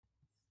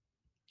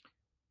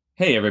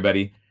Hey,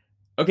 everybody.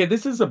 Okay,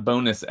 this is a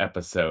bonus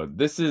episode.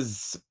 This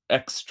is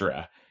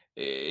extra.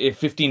 If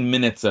 15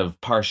 minutes of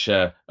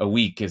Parsha a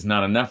week is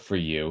not enough for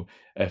you,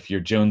 if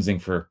you're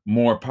jonesing for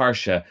more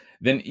Parsha,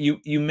 then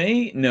you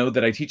may know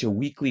that I teach a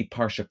weekly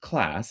Parsha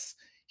class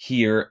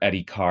here at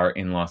IKAR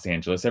in Los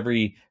Angeles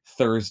every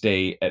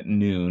Thursday at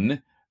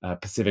noon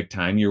Pacific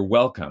time. You're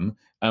welcome.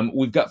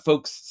 We've got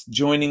folks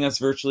joining us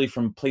virtually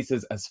from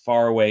places as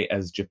far away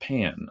as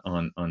Japan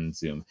on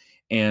Zoom.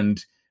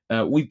 And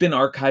we've been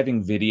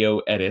archiving video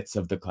edits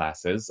of the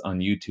classes on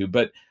YouTube,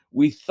 but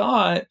we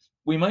thought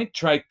we might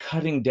try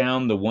cutting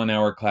down the 1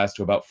 hour class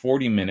to about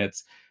 40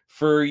 minutes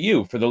for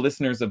you, for the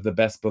listeners of the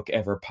Best Book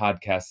Ever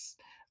podcasts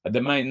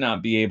that might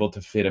not be able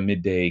to fit a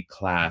midday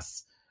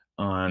class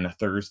on a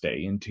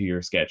Thursday into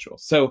your schedule.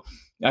 So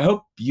I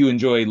hope you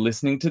enjoy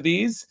listening to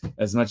these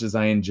as much as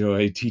I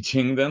enjoy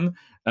teaching them.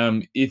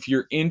 If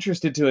you're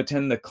interested to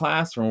attend the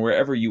class from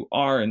wherever you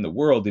are in the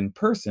world in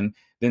person,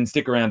 then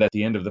stick around at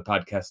the end of the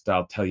podcast.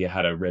 I'll tell you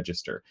how to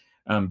register.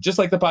 Just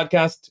like the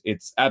podcast,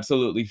 it's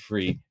absolutely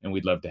free, and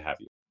we'd love to have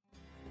you.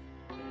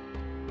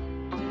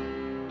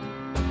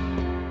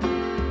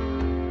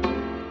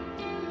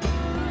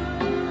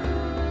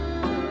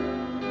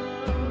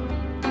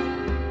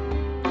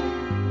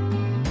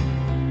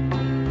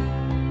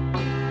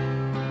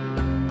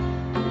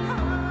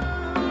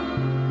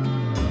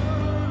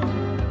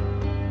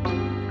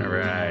 All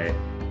right.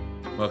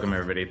 Welcome,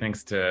 everybody.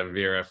 Thanks to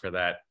Vera for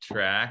that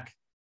track.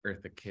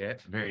 Eartha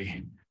Kitt,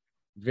 very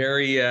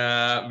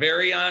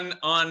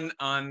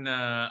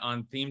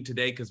on theme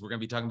today, because we're going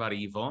to be talking about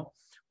evil,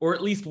 or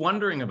at least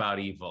wondering about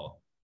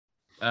evil.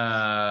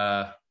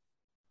 Are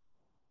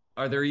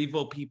there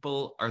evil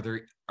people? Are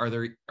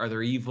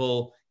there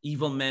evil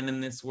men in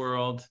this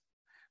world?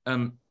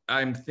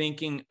 I'm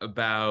thinking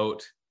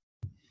about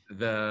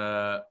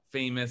the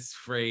famous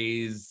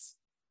phrase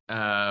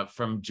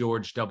from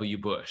George W.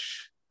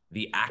 Bush,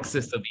 the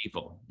axis of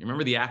evil. You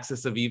remember the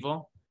axis of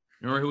evil?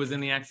 Remember who was in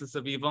the axis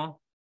of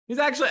evil? He's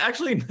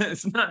actually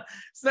it's not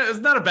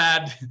a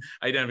bad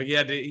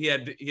identity. He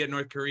had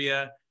North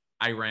Korea,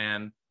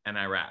 Iran, and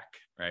Iraq,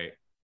 right?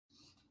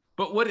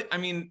 But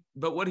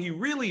what he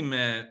really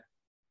meant,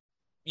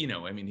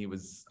 he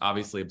was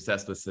obviously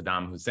obsessed with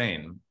Saddam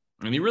Hussein,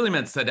 and he really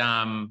meant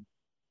Saddam,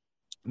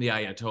 the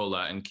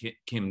Ayatollah, and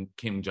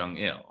Kim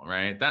Jong-il,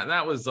 right?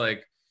 That was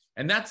like,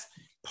 and that's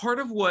part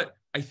of what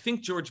I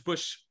think George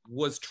Bush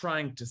was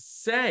trying to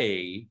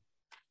say.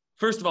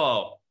 First of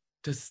all,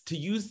 to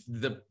use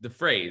the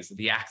phrase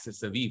the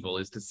axis of evil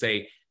is to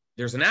say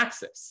there's an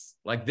axis,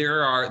 like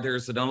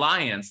there's an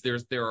alliance,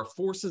 there are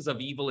forces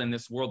of evil in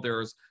this world,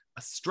 there's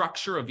a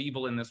structure of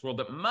evil in this world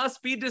that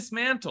must be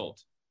dismantled.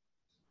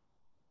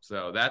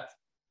 So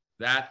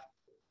that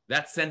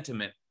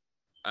sentiment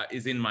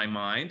is in my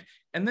mind.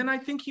 And then I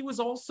think he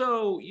was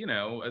also,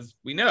 as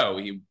we know,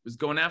 he was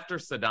going after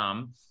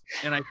Saddam,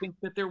 and I think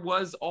that there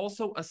was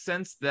also a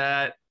sense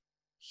that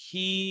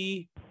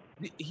he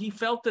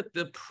felt that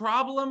the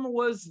problem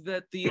was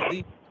that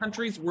the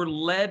countries were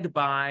led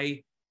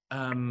by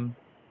I'm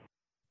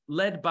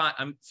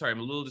sorry, I'm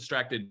a little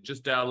distracted.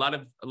 Just a lot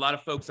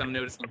of folks I'm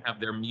noticing have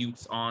their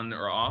mutes on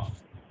or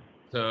off.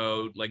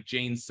 So like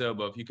Jane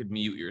Sobo, if you could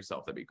mute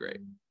yourself, that'd be great.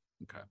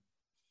 Okay.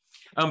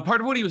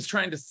 Part of what he was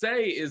trying to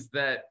say is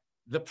that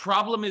the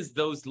problem is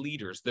those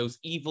leaders, those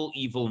evil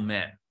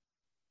men.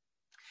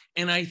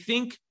 And I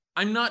think,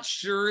 I'm not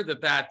sure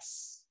that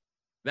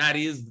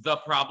is the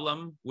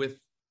problem with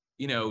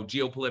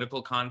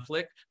geopolitical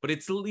conflict, but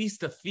it's at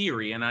least a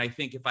theory. And I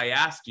think if I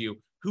asked you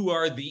who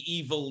are the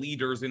evil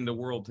leaders in the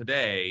world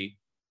today,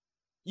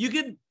 you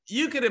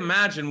could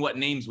imagine what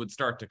names would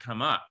start to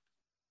come up.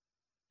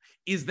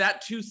 Is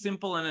that too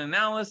simple an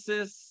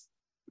analysis?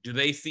 Do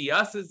they see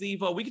us as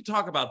evil? We could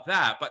talk about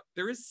that, but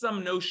there is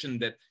some notion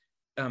that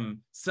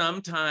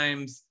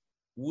sometimes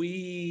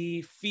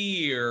we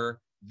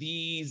fear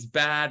these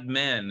bad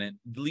men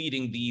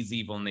leading these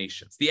evil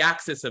nations, the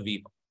axis of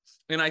evil.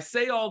 And I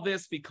say all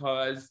this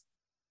because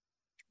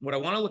what I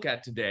want to look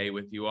at today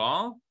with you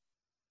all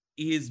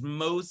is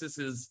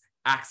Moses's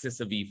axis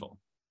of evil.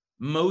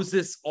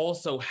 Moses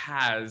also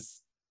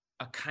has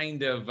a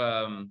kind of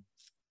a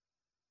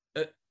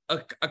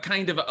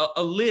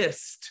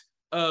list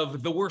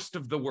of the worst,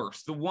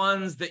 the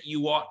ones that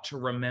you ought to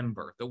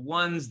remember, the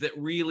ones that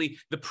really,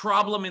 the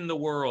problem in the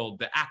world,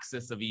 the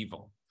axis of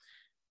evil.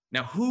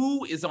 Now,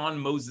 who is on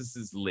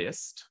Moses's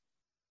list?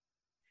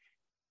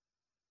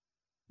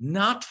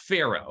 Not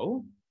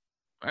Pharaoh.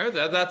 Right?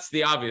 That's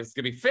the obvious. It's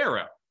going to be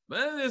Pharaoh.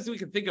 As we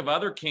can think of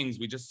other kings,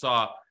 we just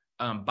saw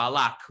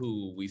Balak,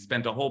 who we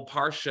spent a whole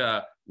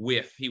parsha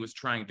with. He was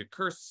trying to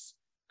curse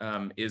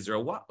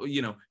Israel.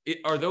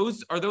 Are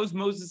those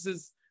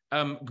Moses's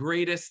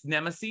greatest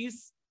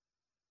nemesis?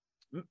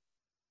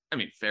 I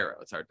mean, Pharaoh.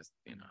 It's hard to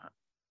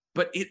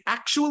but it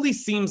actually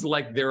seems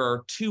like there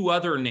are two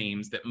other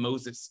names that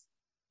Moses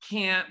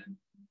can't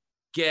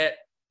get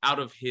out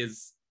of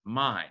his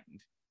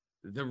mind.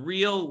 The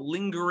real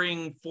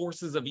lingering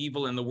forces of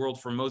evil in the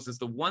world for Moses,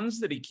 the ones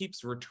that he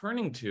keeps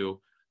returning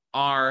to,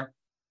 are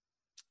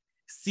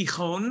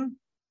Sichon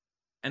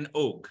and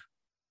Og.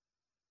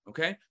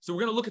 Okay, so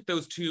we're going to look at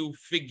those two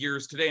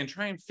figures today and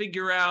try and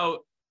figure out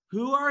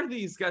who are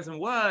these guys and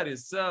what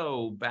is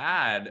so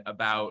bad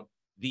about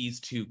these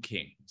two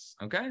kings.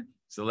 Okay,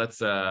 so let's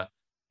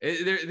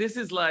this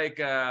is like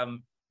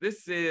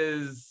this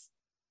is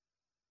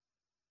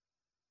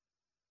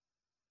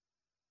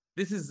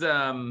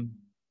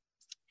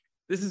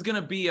going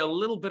to be a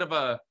little bit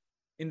of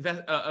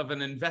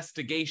an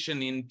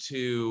investigation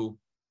into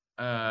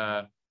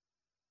the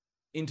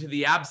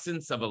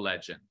absence of a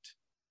legend,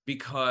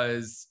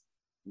 because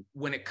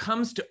when it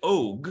comes to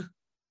Og,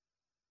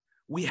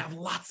 we have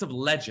lots of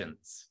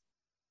legends.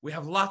 We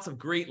have lots of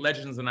great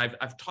legends, and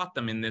I've taught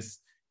them in this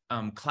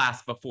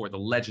class before, the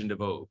legend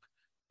of Og.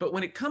 But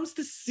when it comes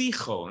to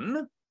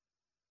Sichon,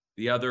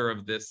 the other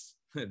of this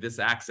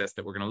axis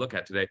that we're going to look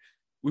at today,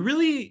 we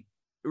really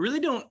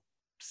don't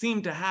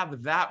seem to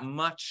have that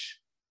much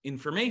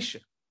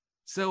information.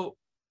 So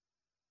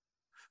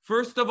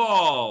first of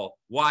all,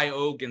 why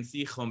Og and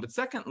Sichon? But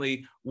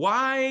secondly,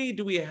 why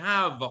do we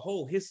have a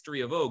whole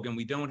history of Og and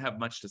we don't have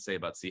much to say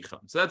about Sichon?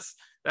 So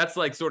that's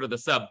like sort of the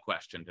sub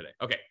question today.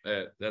 Okay,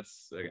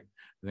 that's okay.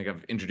 I think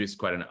I've introduced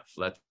quite enough.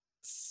 Let's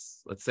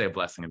say a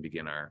blessing and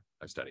begin our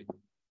study.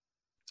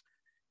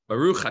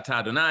 Baruch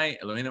atah Adonai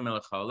Eloheinu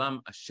melech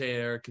haolam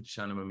asher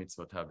kidshanu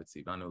b'mitzvotav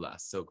v'tzivanu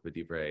la'asok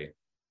b'divrei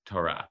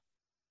Torah.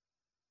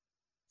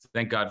 So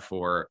thank God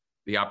for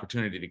the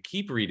opportunity to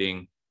keep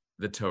reading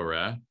the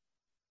Torah.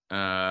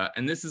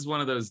 And this is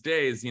one of those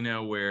days,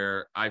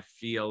 where I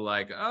feel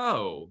like,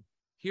 oh,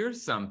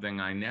 here's something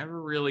I never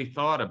really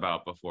thought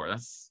about before.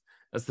 That's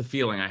the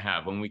feeling I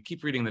have when we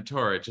keep reading the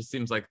Torah. It just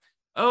seems like,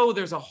 oh,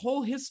 there's a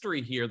whole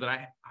history here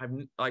that I've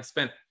like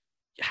spent,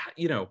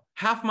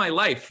 half my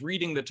life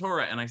reading the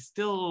Torah, and I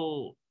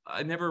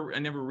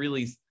never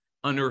really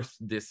unearthed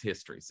this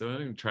history. So I'm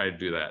going to try to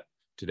do that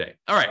today.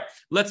 All right,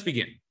 let's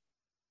begin.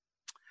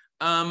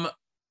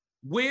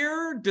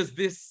 Where does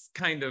this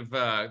kind of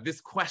this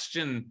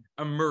question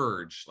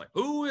emerge? Like,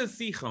 who is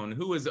Sichon?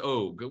 Who is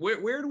Og?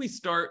 Where do we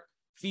start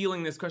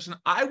feeling this question?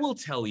 I will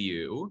tell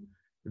you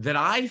that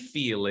I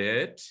feel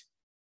it.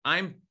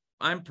 I'm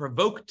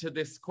provoked to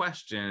this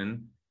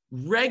question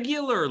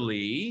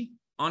regularly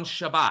on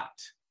Shabbat.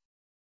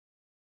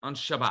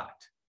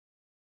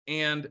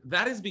 And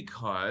that is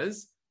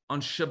because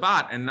on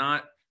Shabbat and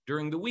not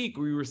during the week,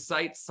 we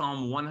recite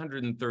Psalm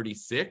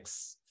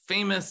 136,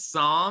 famous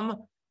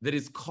psalm that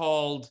is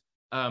called,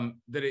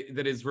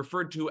 that is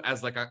referred to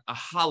as like a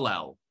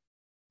Hallel,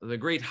 the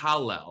great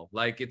Hallel.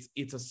 Like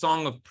it's a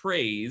song of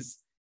praise,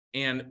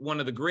 and one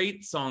of the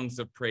great songs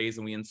of praise,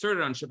 and we insert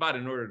it on Shabbat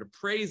in order to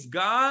praise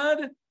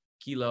God,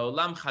 Ki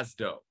la'olam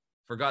chasdo,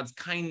 for God's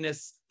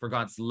kindness, for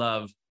God's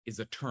love is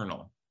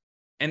eternal.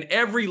 And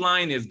every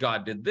line is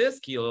God did this,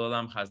 Ki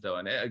la'olam chasdo,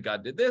 and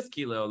God did this,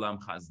 Ki la'olam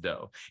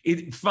chasdo.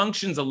 It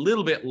functions a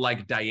little bit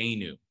like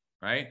Dayenu,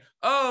 right?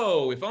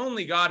 Oh, if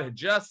only God had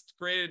just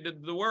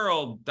created the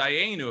world,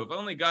 Dayenu. If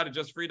only God had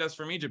just freed us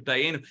from Egypt,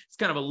 Dayenu. It's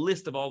kind of a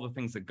list of all the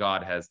things that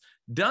God has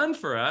done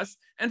for us,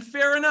 and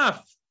fair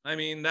enough. I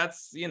mean, that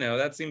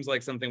seems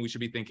like something we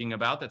should be thinking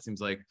about. That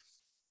seems like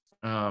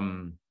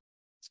a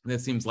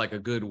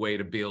good way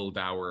to build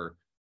our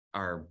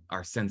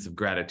sense of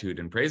gratitude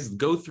and praise.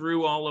 Go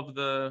through all of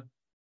the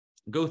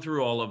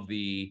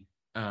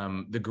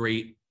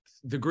great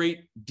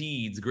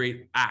deeds,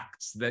 great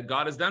acts that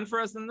God has done for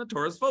us, and the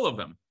Torah is full of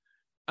them.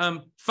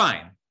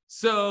 Fine.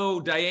 So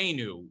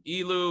Dayenu,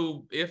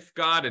 Ilu, if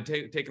God had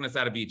taken us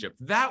out of Egypt,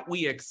 that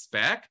we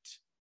expect,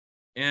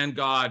 and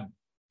God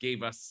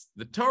gave us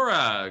the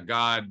Torah,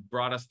 God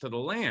brought us to the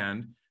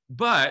land.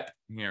 But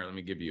here, let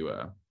me give you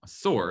a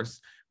source.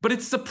 But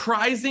it's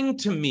surprising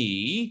to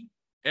me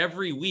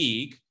every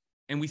week,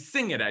 and we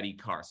sing it at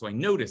Ikar, so I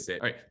notice it.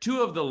 All right,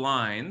 two of the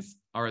lines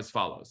are as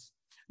follows.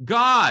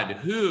 God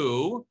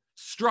who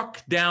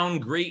struck down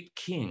great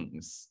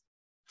kings,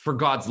 for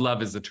God's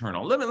love is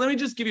eternal. Let me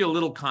just give you a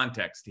little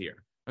context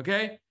here,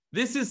 okay?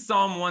 This is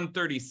Psalm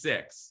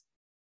 136.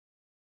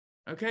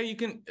 Okay, you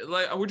can,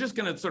 we're just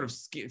going to sort of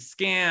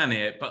scan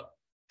it, but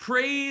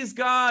praise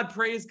God,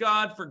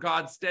 for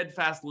God's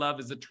steadfast love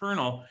is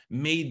eternal,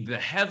 made the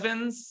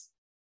heavens,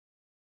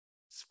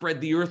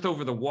 spread the earth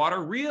over the water,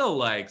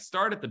 real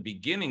start at the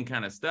beginning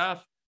kind of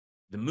stuff,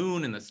 the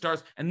moon and the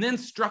stars, and then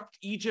struck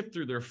Egypt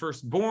through their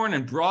firstborn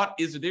and brought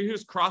Israel. They're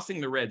just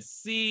crossing the Red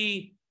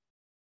Sea.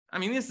 I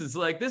mean, this is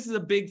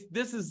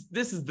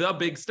the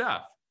big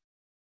stuff.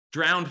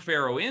 Drowned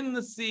Pharaoh in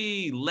the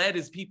sea, led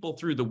his people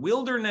through the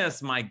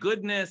wilderness, my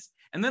goodness.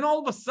 And then all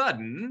of a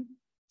sudden,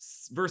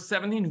 verse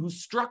 17, who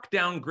struck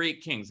down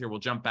great kings. Here, we'll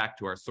jump back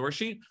to our source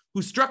sheet.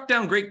 Who struck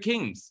down great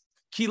kings.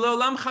 Ki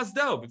la'olam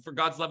chasdo, for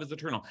God's love is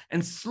eternal.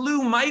 And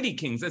slew mighty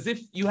kings, as if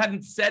you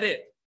hadn't said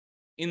it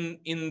in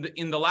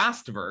the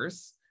last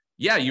verse.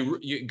 Yeah, you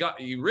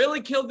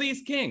really killed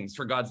these kings,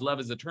 for God's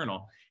love is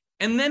eternal.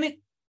 And then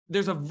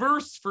there's a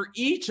verse for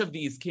each of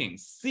these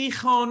kings.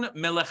 Sichon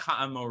melech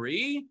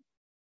ha'amori.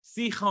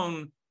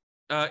 Sichon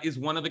is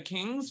one of the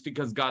kings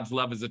because God's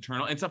love is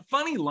eternal. It's a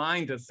funny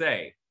line to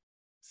say.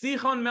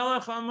 Sichon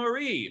melech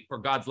ha'amori, for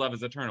God's love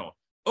is eternal.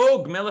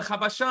 Og melech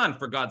Bashan,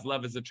 for God's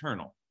love is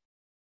eternal,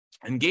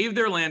 and gave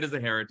their land as a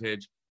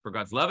heritage, for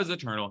God's love is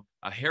eternal,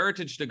 a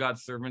heritage to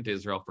God's servant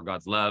Israel, for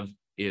God's love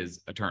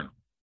is eternal.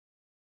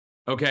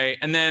 Okay,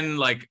 and then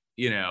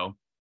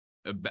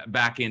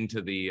back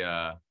into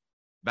there,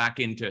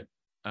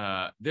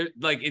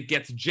 like it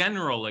gets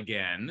general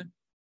again.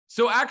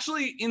 So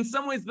actually, in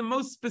some ways, the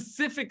most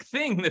specific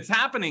thing that's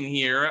happening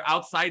here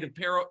outside of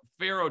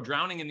Pharaoh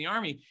drowning in the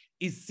army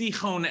is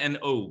Sichon and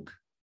Og.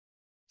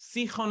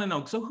 Sichon and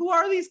Og. So who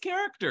are these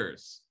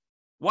characters?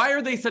 Why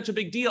are they such a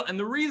big deal? And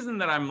the reason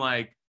that I'm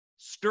like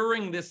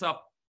stirring this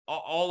up,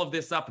 all of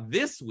this up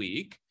this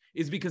week,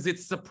 is because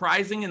it's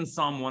surprising in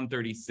Psalm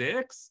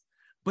 136,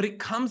 but it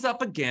comes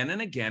up again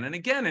and again and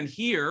again. And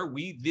here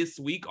we this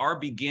week are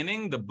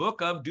beginning the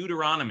book of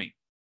Deuteronomy.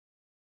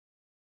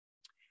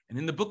 And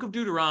in the book of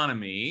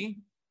Deuteronomy,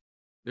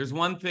 there's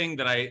one thing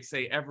that I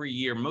say every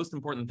year, most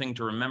important thing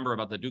to remember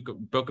about the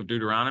book of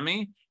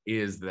Deuteronomy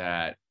is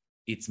that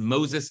it's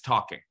Moses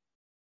talking.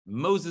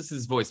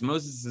 Moses' voice,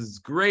 Moses'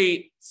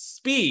 great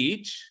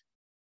speech.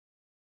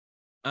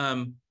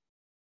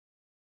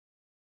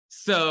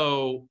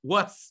 So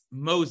what's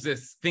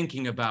Moses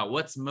thinking about?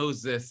 What's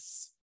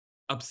Moses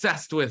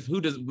obsessed with?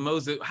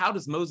 How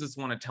does Moses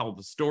want to tell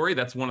the story?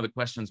 That's one of the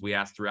questions we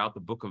ask throughout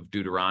the book of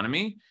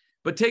Deuteronomy.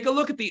 But take a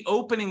look at the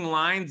opening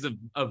lines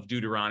of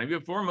Deuteronomy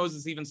before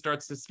Moses even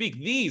starts to speak.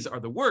 These are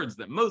the words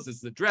that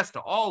Moses addressed to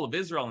all of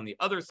Israel on the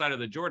other side of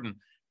the Jordan.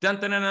 Dun,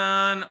 dun, dun,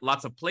 dun.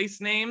 Lots of place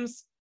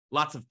names,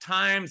 lots of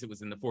times. It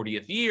was in the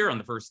 40th year on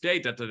the first day,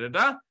 da, da, da,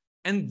 da.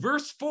 And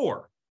verse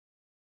 4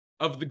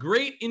 of the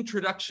great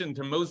introduction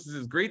to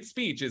Moses' great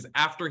speech is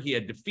after he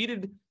had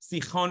defeated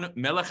Sichon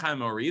Melech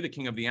HaAmori, the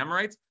king of the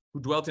Amorites, who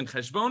dwelt in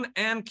Heshbon,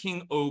 and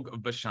King Og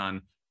of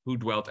Bashan, who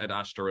dwelt at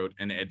Ashtaroth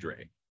and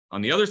Edrei.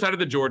 On the other side of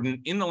the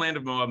Jordan, in the land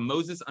of Moab,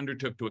 Moses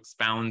undertook to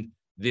expound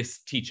this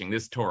teaching,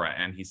 this Torah,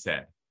 and he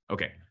said,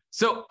 okay,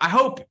 so I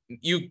hope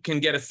you can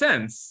get a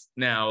sense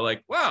now,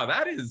 like, wow,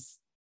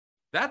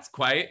 that's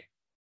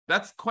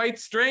quite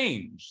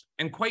strange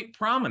and quite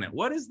prominent.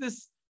 What is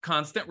this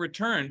constant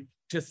return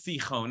to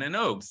Sichon and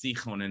Og?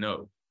 Sichon and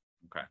Og.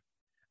 Okay.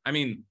 I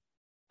mean,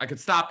 I could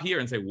stop here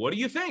and say, what do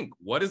you think?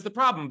 What is the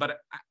problem? But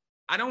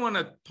I don't want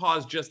to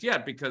pause just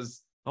yet,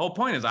 because the whole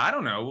point is, I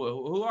don't know,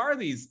 who are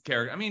these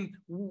characters? I mean,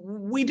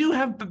 we do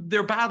have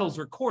their battles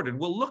recorded.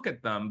 We'll look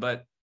at them.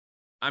 But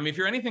I mean, if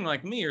you're anything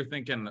like me, you're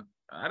thinking,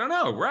 I don't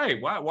know, right?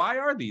 Why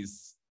are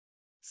these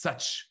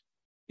such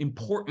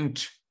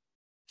important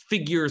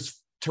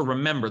figures to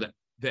remember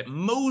that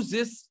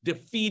Moses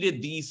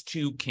defeated these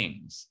two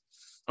kings?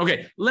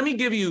 Okay, let me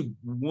give you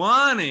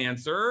one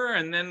answer,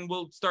 and then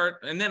we'll start,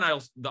 and then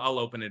I'll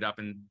open it up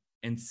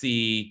and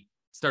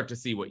start to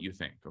see what you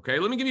think. Okay,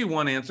 let me give you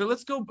one answer.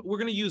 Let's go. We're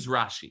going to use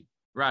Rashi.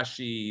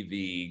 Rashi,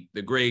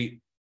 the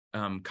great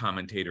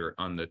commentator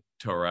on the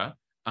Torah,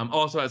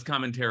 also has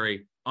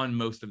commentary on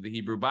most of the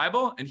Hebrew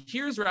Bible. And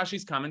here's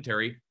Rashi's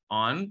commentary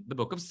on the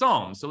book of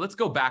Psalms. So let's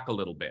go back a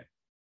little bit.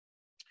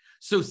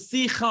 So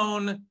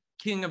Sichon,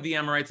 king of the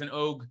Amorites, and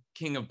Og,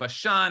 king of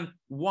Bashan.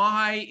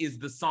 Why is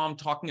the psalm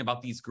talking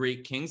about these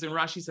great kings? And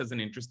Rashi says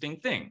an interesting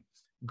thing.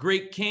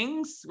 Great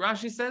kings,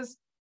 Rashi says,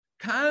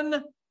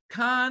 kan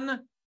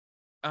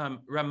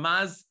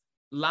Ramaz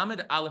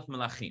Lamed Aleph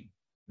Melachim.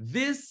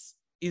 This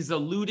is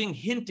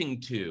hinting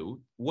to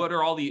who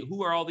are all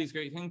these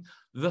great kings?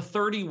 The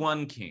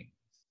 31 kings.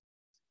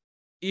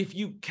 If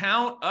you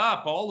count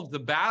up all of the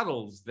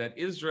battles that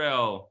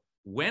Israel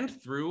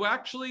went through,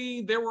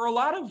 actually, there were a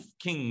lot of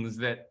kings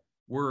that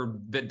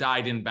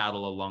died in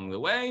battle along the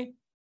way.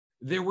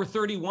 There were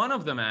 31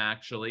 of them,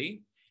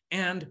 actually.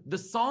 And the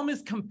psalm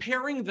is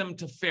comparing them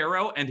to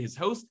Pharaoh and his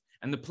host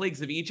and the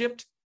plagues of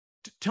Egypt,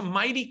 to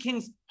mighty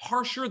kings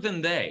harsher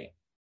than they.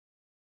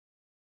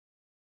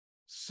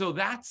 So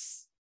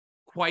that's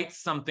quite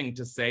something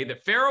to say,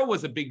 that Pharaoh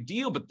was a big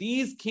deal, but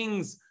these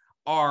kings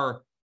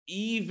are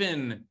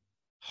even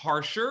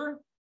harsher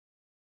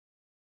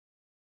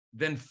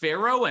than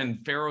Pharaoh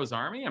and Pharaoh's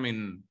army. I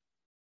mean,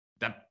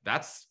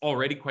 that's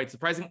already quite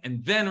surprising.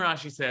 And then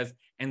Rashi says,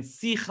 and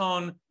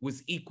Sichon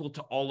was equal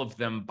to all of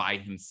them by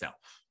himself.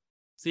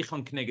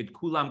 Sichon kneged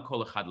kulam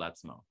kol echad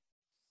latzmo.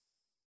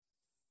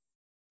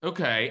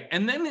 Okay,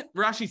 and then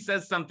Rashi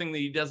says something that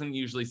he doesn't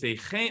usually say,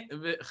 Chen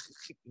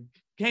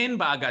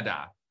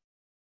ba'agada.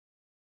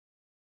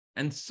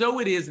 And so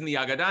it is in the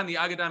Agadah, and the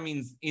Agadah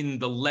means in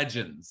the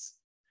legends.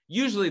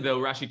 Usually, though,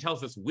 Rashi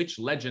tells us which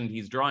legend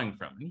he's drawing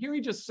from. And here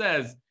he just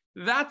says,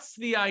 that's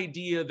the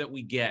idea that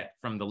we get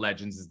from the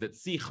legends, is that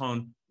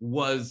Sichon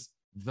was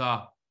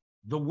the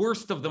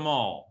worst of them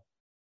all.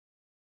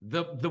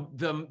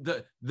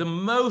 The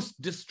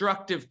most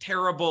destructive,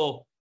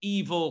 terrible,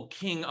 evil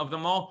king of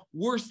them all,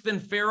 worse than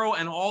Pharaoh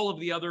and all of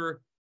the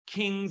other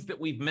kings that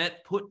we've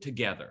met put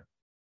together.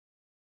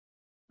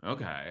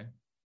 Okay.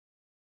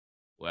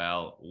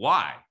 Well,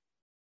 why?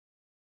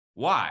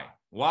 Why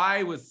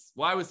was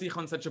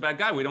Sichon such a bad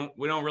guy? We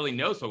don't really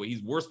know. So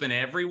he's worse than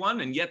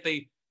everyone, and yet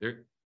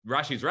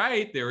Rashi's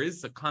right. There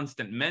is a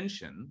constant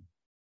mention.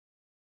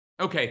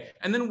 Okay,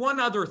 and then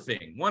one other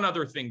thing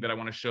that I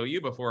want to show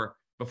you before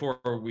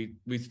before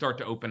we start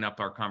to open up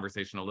our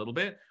conversation a little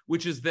bit,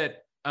 which is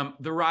that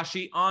the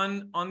Rashi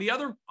on the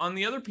other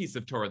piece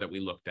of Torah that we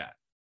looked at,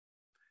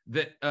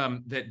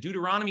 that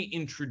Deuteronomy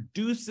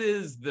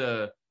introduces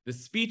the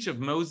speech of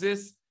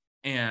Moses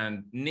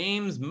and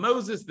names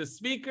Moses the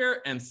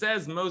speaker and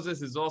says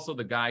Moses is also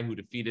the guy who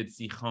defeated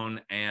Sichon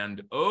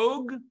and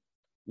Og.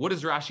 What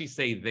does Rashi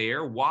say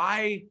there?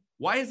 Why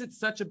is it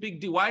such a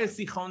big deal? Why is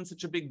Sichon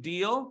such a big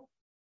deal?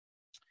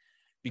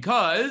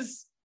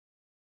 Because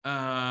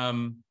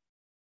even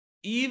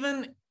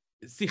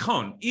if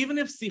Sichon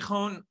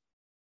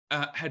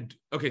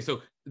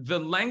so the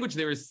language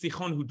there is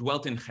Sichon who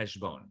dwelt in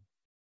Heshbon.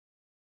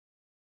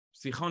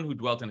 Sichon who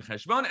dwelt in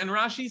Heshbon, and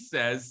Rashi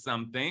says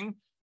something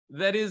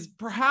that is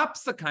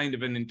perhaps a kind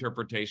of an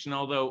interpretation,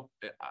 although,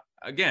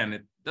 again,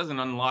 it doesn't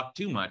unlock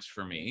too much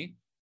for me.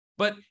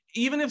 But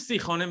even if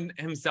Sichon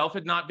himself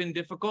had not been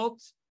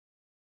difficult,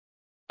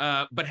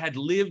 but had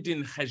lived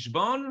in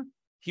Heshbon,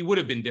 he would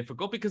have been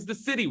difficult because the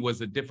city was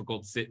a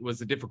difficult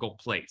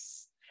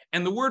place.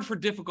 And the word for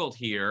difficult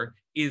here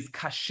is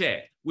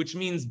kasheh, which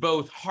means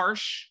both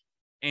harsh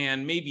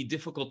and maybe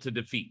difficult to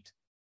defeat.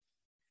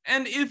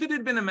 And if it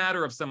had been a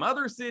matter of some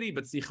other city,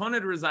 but Sichon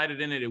had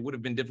resided in it, it would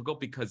have been difficult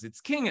because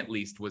its king at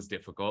least was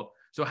difficult.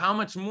 So how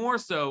much more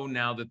so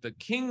now that the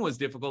king was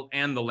difficult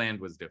and the land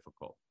was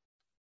difficult?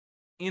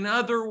 In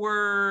other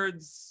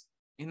words,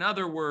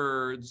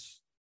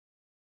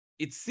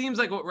 it seems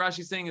like what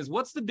Rashi's saying is,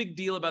 what's the big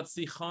deal about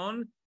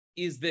Sichon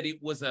is that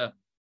it was an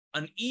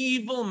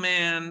evil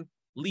man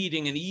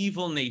leading an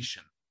evil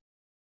nation,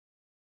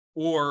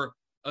 or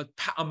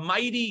a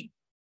mighty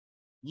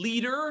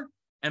leader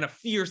and a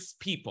fierce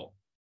people.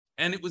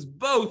 And it was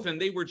both, and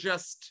they were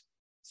just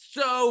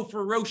so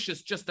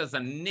ferocious just as a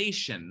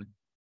nation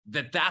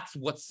that's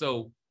what's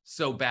so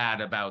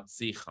bad about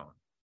Sichon.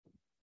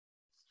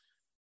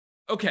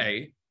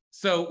 Okay,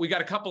 so we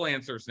got a couple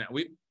answers now.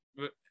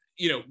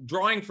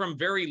 Drawing from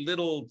very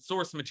little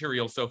source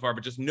material so far,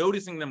 but just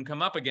noticing them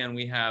come up again,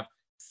 we have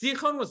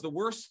Sichon was the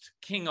worst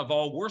king of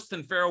all, worse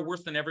than Pharaoh,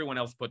 worse than everyone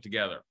else put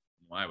together.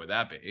 Why would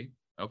that be?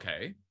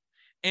 Okay.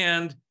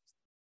 And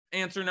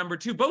answer number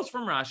two, both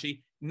from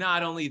Rashi,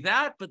 not only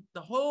that, but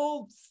the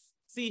whole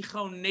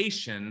Sichon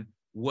nation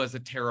was a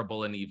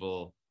terrible and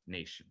evil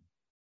nation.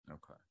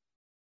 Okay.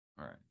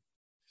 All right.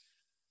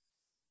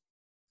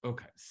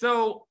 Okay.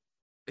 So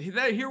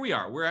here we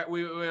are.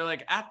 We're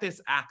like at this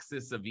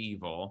axis of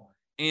evil.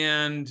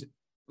 And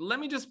let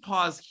me just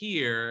pause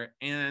here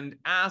and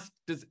ask,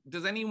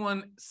 does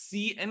anyone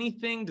see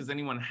anything? Does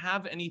anyone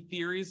have any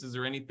theories? Is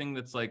there anything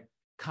that's like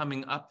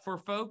coming up for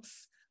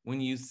folks when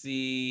you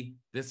see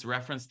this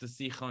reference to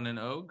Sichon and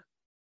Og?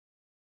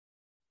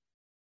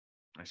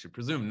 I should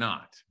presume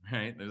not,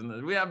 right?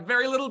 We have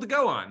very little to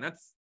go on.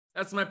 That's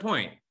my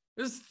point.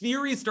 There's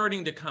theories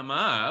starting to come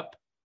up.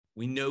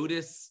 We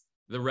notice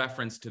the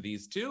reference to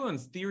these two, and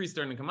theories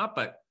starting to come up,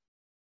 but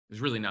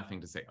there's really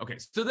nothing to say. Okay,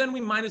 so then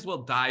we might as well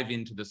dive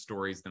into the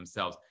stories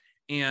themselves.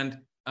 And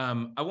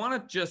I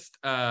want to just,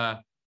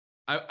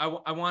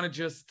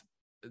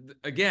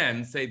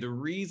 again, say the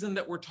reason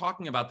that we're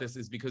talking about this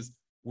is because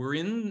we're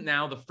in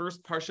now the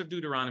first Parsha of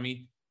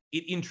Deuteronomy.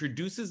 It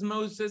introduces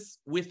Moses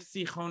with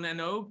Sichon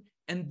and Og,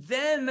 and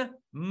then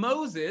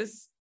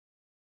Moses,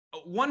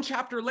 one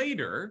chapter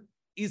later,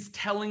 is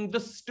telling the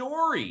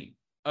story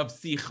of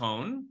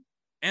Sichon,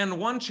 and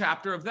one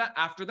chapter of that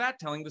after that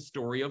telling the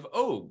story of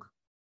Og.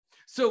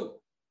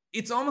 So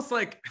it's almost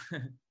like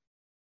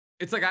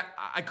it's like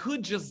I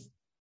could just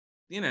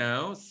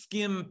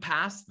skim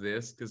past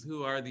this because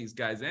who are these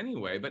guys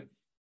anyway? But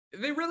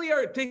they really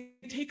are. They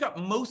take up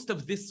most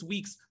of this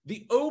week's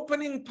the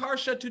opening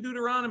parsha to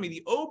Deuteronomy,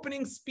 the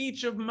opening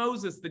speech of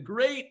Moses, the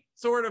great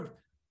sort of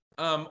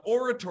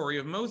oratory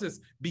of Moses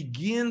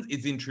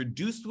is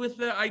introduced with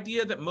the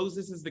idea that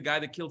Moses is the guy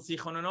that killed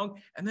Sichon and Og,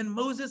 and then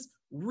Moses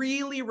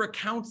really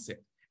recounts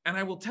it. And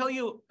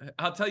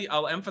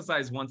I'll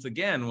emphasize once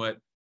again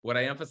what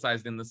I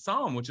emphasized in the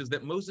Psalm, which is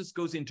that Moses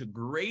goes into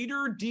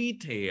greater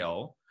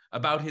detail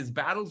about his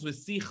battles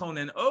with Sichon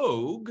and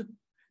Og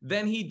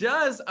than he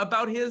does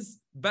about his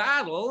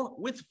battle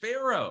with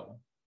Pharaoh.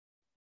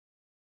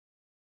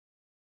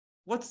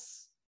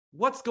 What's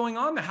going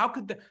on there?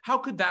 How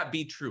could that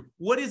be true?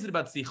 What is it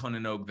about Sichon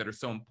and Og that are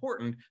so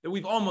important that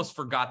we've almost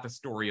forgot the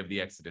story of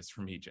the Exodus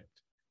from Egypt?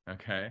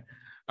 Okay.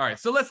 All right.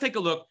 So let's take a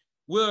look.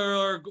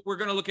 We're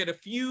going to look at a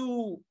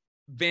few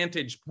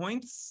vantage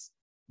points,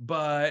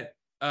 but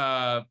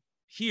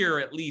here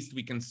at least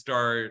we can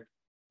start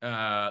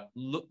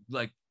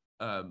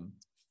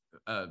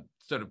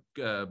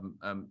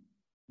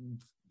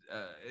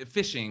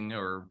fishing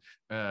or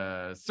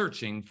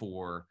searching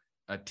for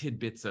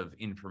tidbits of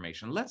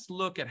information. Let's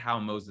look at how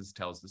Moses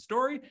tells the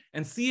story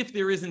and see if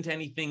there isn't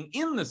anything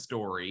in the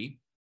story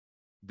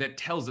that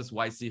tells us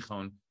why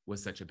Sichon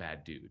was such a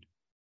bad dude.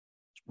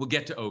 We'll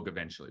get to Og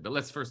eventually, but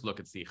let's first look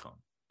at Sichon.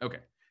 Okay,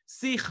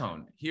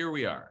 Sichon, here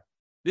we are.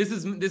 This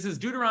is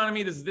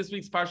Deuteronomy. This is this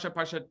week's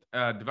Parshat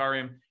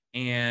Devarim,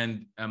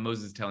 and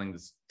Moses telling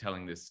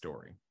this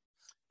story.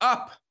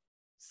 Up,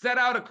 set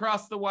out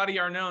across the Wadi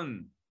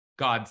Arnon.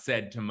 God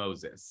said to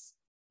Moses.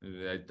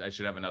 I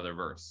should have another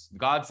verse.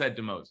 God said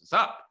to Moses,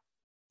 up,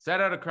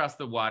 set out across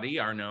the Wadi,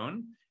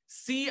 Arnon.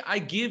 See, I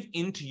give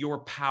into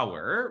your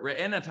power.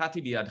 I'm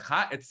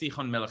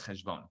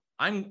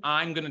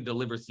going to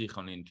deliver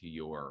Sichon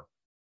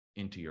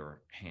into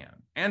your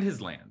hand and his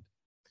land.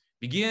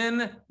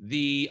 Begin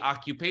the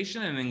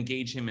occupation and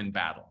engage him in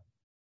battle.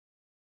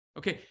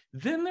 Okay,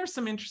 then there's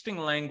some interesting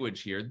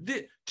language here.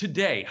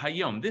 Today,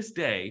 Hayom, this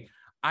day,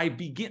 I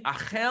begin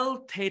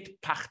achel tet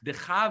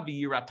pachdecha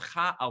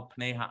v'yiratcha al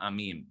pnei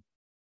ha'amim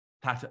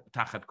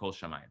tachat kol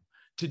shamayim.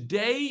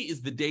 Today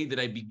is the day that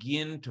I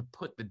begin to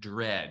put the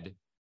dread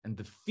and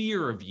the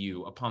fear of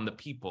you upon the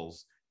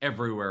peoples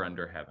everywhere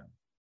under heaven,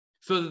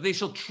 so that they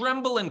shall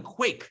tremble and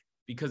quake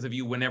because of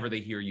you whenever they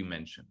hear you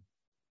mention.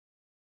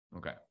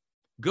 Okay.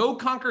 Go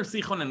conquer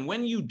Sichon, and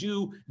when you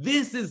do,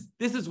 this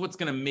is what's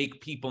going to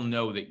make people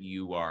know that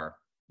you are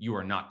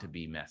not to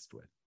be messed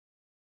with.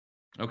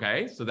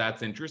 Okay, so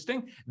that's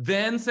interesting.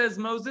 Then says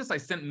Moses, I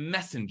sent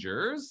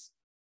messengers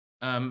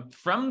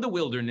from the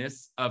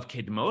wilderness of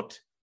Kedmot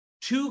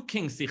to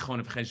King Sichon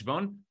of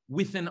Heshbon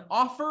with an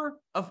offer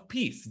of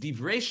peace,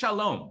 divrei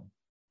shalom,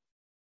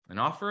 an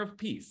offer of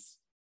peace.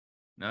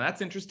 Now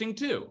that's interesting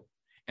too.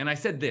 And I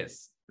said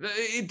this.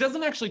 It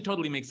doesn't actually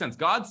totally make sense.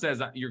 God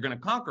says you're going to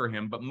conquer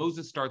him, but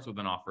Moses starts with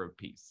an offer of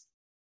peace.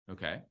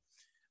 Okay.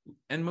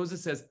 And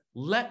Moses says,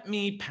 let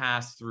me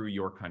pass through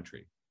your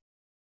country.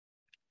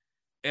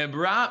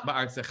 Ebra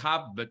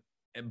ba'artzecha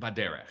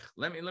baderech.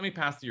 Let me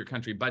pass through your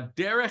country.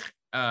 Baderech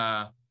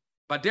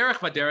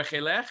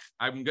elech.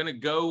 I'm going to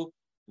go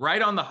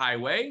right on the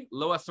highway.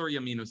 Lo asor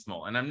yaminu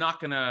smol. And I'm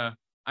not going to,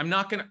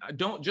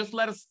 don't just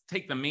let us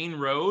take the main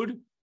road.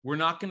 We're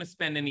not going to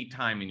spend any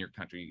time in your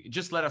country.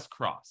 Just let us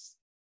cross.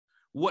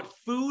 What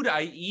food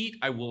I eat,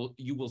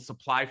 you will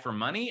supply for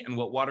money, and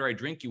what water I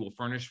drink, you will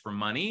furnish for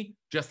money.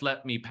 Just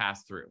let me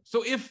pass through.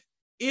 So if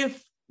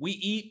we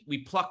eat,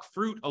 we pluck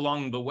fruit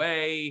along the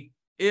way,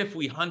 if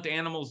we hunt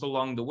animals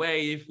along the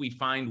way, if we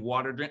find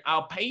water drink,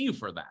 I'll pay you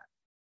for that.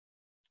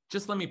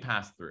 Just let me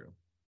pass through.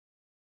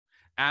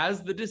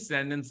 As the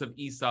descendants of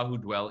Esau who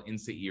dwell in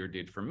Seir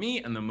did for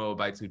me, and the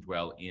Moabites who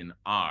dwell in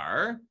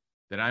Ar,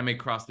 that I may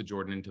cross the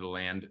Jordan into the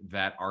land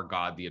that our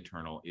God, the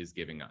Eternal, is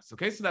giving us.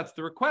 Okay, so that's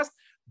the request.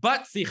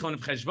 But Sichon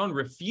of Heshbon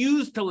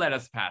refused to let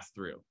us pass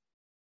through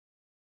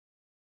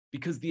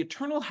because the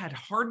Eternal had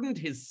hardened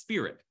his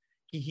spirit.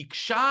 Ki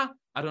hiksha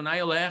Adonai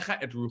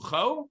Elohecha et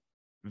rucho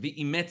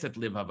v'imetz et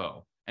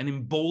livavo, and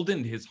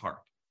emboldened his heart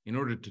in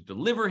order to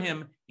deliver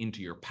him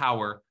into your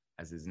power,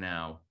 as is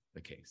now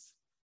the case.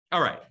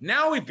 All right,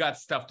 now we've got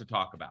stuff to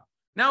talk about.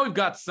 Now we've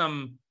got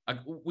some.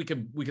 We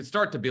could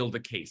start to build a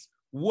case.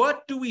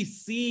 What do we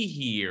see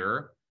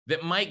here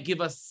that might give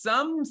us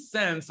some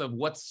sense of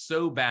what's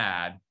so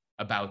bad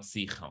about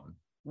Sichon?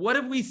 What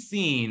have we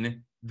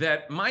seen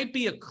that might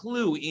be a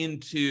clue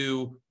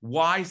into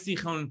why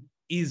Sichon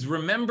is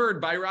remembered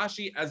by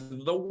Rashi as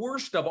the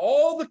worst of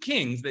all the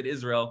kings that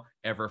Israel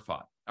ever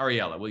fought?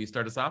 Ariella, will you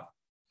start us off?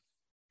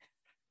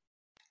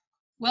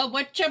 Well,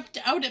 what jumped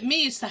out at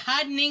me is the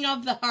hardening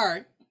of the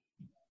heart.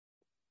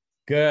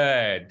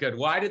 Good.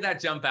 Why did that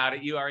jump out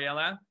at you,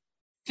 Ariella?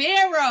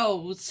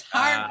 Pharaoh's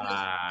heart was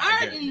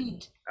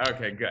hardened. Good.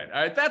 Okay, good.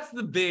 All right, that's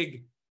the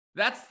big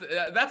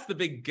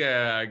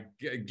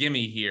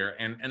gimme here,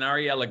 and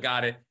Ariella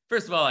got it.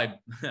 First of all,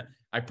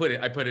 I put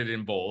it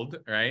in bold,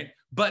 right?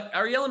 But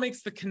Ariella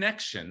makes the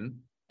connection,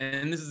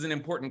 and this is an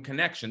important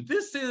connection.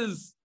 This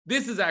is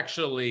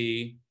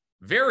actually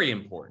very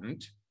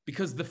important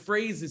because the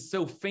phrase is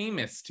so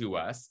famous to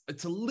us.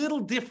 It's a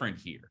little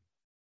different here.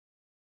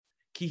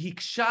 Ki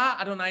hiksha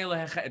Adonai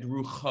Elohecha et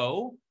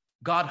rucho.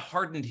 God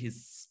hardened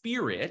his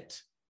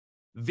spirit,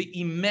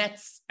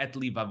 v'imetz et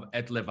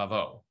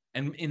levavo,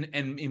 and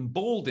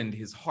emboldened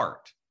his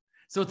heart.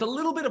 So it's a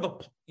little bit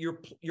of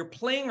you're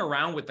playing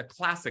around with the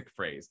classic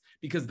phrase,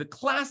 because the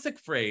classic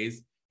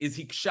phrase is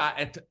hiksha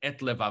et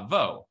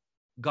levavo.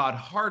 God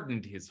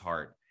hardened his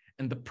heart,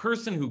 and the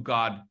person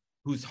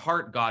whose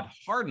heart God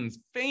hardens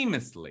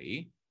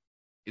famously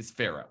is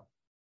Pharaoh.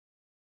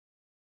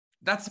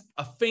 That's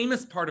a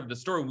famous part of the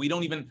story. We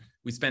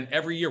spend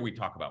every year we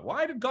talk about,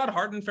 why did God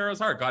harden Pharaoh's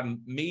heart? God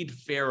made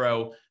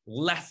Pharaoh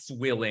less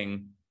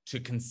willing to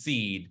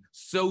concede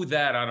so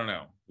that, I don't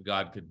know,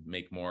 God could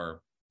make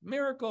more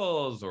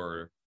miracles,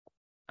 or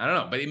I don't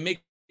know, but it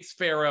makes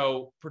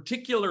Pharaoh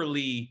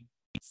particularly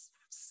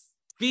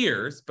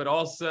fierce, but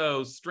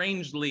also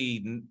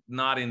strangely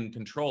not in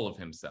control of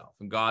himself,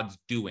 and God's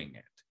doing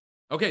it.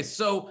 Okay,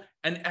 so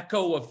an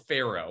echo of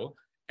Pharaoh.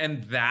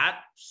 And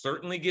that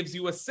certainly gives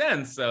you a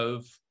sense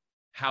of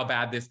how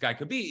bad this guy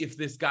could be if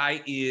this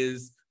guy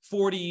is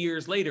 40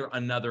 years later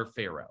another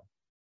Pharaoh.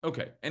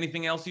 Okay,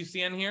 anything else you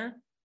see in here?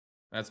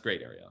 That's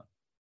great, Ariella.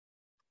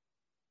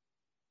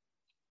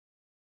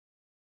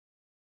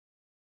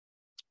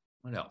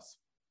 What else?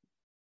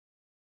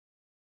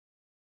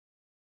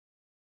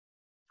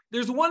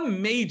 There's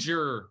one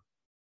major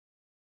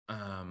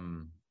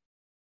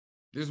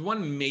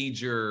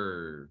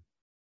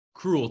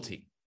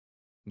cruelty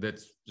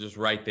that's just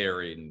right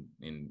there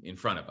in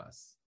front of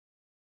us.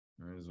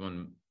 There's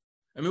one.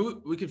 I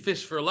mean, we could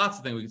fish for lots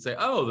of things. We could say,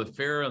 oh, the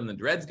Pharaoh and the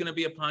dread's going to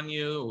be upon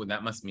you. Well,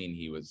 that must mean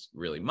he was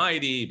really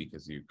mighty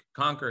because you could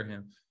conquer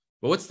him.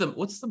 But what's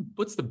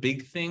the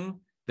big thing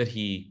that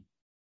the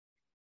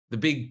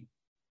big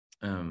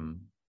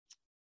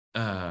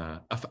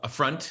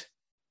affront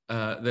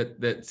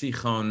that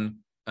Sichon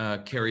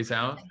carries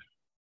out?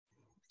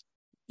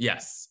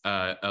 Yes,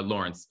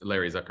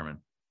 Larry Zuckerman.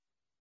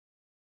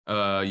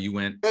 You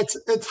went.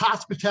 It's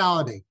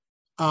hospitality.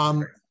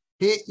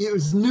 It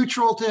was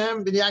neutral to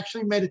him, but he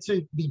actually made it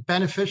to be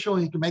beneficial.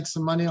 He could make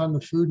some money on the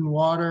food and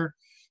water.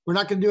 We're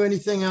not going to do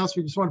anything else.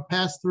 We just want to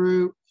pass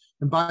through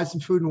and buy some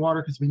food and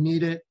water because we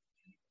need it.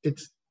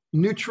 It's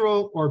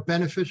neutral or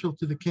beneficial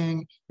to the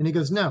king. And he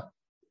goes, no.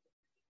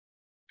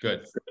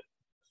 Good.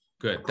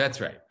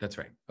 That's right.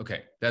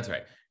 Okay, that's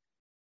right.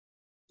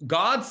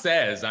 God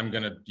says,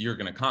 you're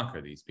gonna conquer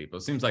these people.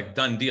 It seems like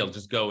done deal,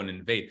 just go and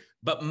invade.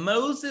 But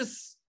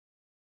Moses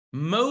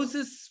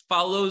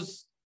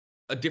follows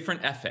a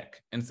different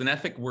ethic, and it's an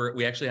ethic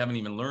we actually haven't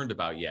even learned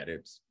about yet.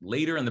 It's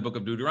later in the book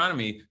of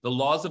Deuteronomy. The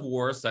laws of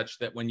war are such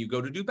that when you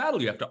go to do battle,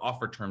 you have to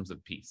offer terms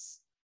of peace.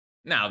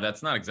 Now,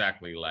 that's not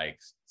exactly like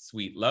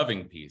sweet,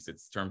 loving peace.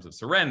 It's terms of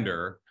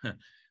surrender.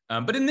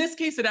 But in this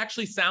case, it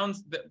actually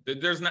sounds that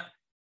there's not.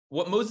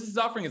 What Moses is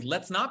offering is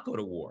let's not go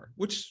to war,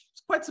 which is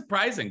quite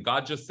surprising.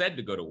 God just said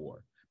to go to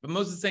war. But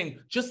Moses is saying,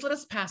 just let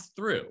us pass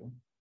through.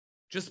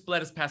 Just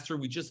let us pass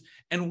through.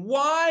 And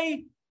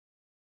why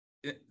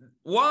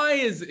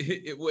is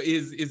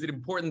it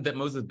important that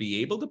Moses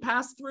be able to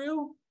pass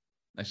through?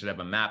 I should have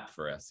a map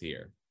for us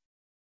here.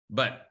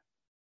 But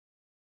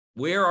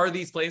where are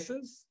these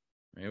places?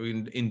 We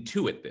can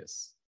intuit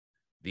this.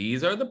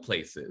 These are the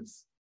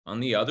places on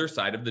the other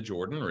side of the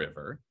Jordan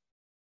River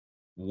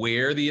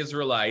where the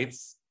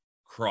Israelites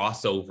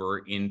cross over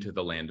into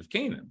the land of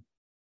Canaan.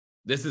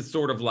 This is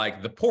sort of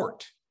like the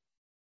port.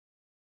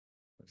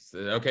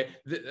 Okay,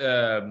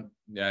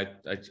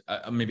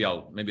 maybe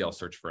I'll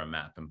search for a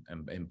map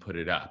and put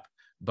it up.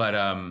 But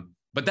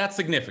that's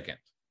significant,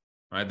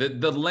 right?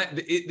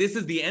 This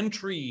is the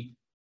entry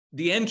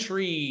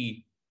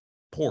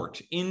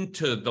port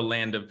into the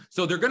land of.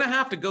 So they're going to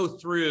have to go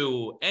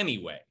through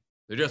anyway.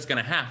 They're just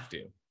going to have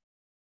to.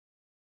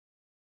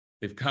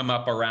 They've come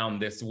up around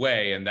this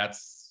way, and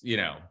that's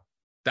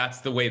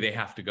the way they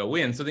have to go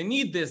in. So they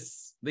need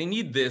this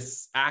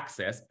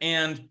access,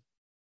 and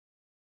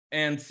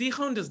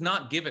Sichon does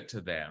not give it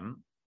to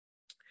them.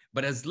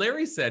 But as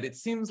Larry said, it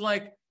seems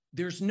like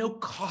there's no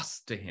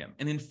cost to him.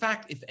 And in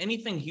fact, if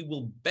anything, he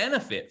will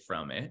benefit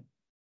from it.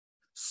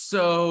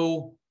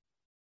 So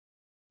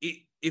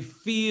it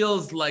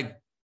feels like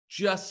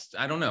just,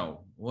 I don't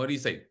know, what do you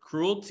say?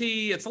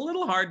 Cruelty? It's a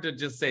little hard to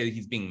just say that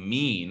he's being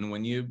mean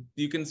when you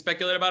can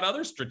speculate about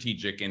other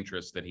strategic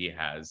interests that he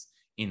has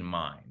in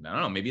mind. I don't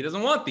know, maybe he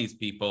doesn't want these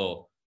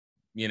people,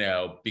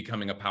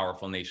 becoming a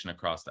powerful nation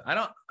across I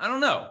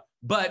don't know.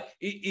 But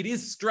it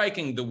is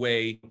striking the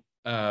way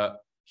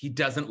he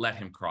doesn't let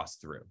him cross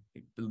through.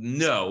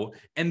 No.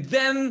 And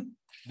then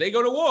they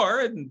go to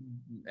war and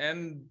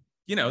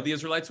the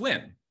Israelites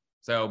win.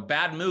 So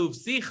bad move,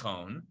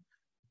 Sichon,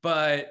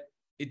 but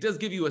it does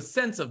give you a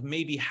sense of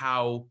maybe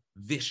how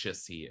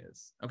vicious he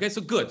is. Okay,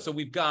 so good. So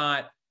we've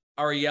got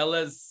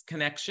Ariela's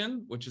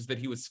connection, which is that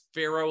he was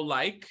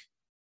Pharaoh-like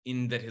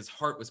in that his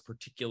heart was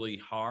particularly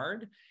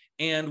hard.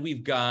 And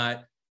we've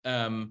got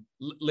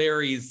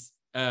Larry's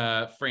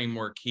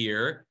framework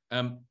here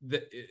that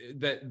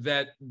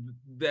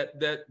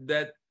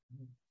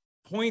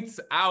points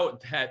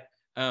out that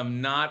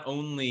not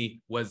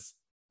only was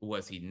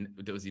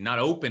he not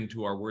open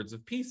to our words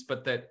of peace,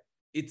 but that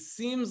it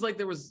seems like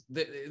there was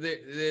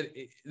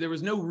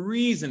no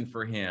reason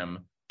for him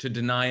to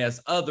deny us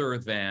other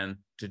than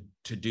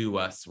to do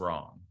us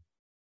wrong.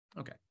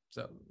 Okay,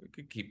 so we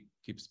could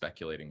keep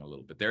speculating a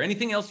little bit there.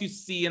 Anything else you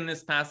see in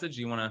this passage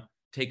you want to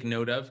take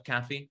note of,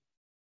 Kathy?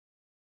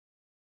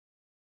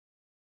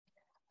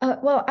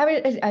 Well,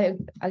 I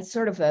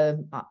sort of a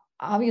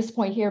obvious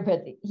point here,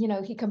 but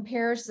he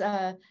compares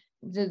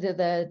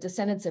the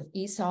descendants of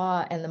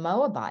Esau and the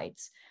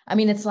Moabites. I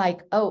mean, it's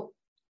like,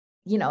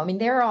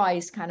 they're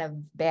always kind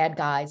of bad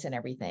guys and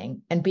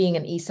everything. And being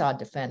an Esau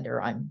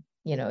defender, I'm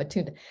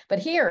attuned. But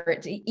here,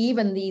 it's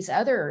even these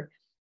other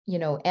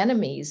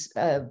enemies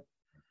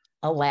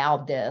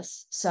allowed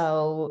this.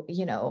 So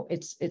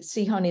it's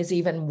Sihon is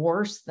even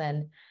worse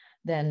than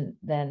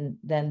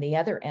the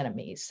other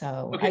enemies.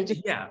 So okay,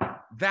 yeah,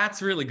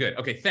 that's really good.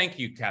 Okay, thank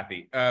you,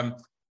 Kathy.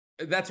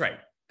 That's right.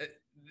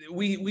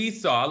 We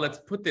saw, let's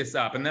put this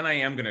up, and then I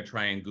am going to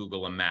try and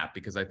Google a map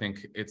because I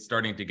think it's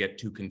starting to get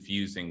too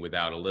confusing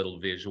without a little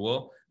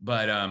visual.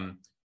 But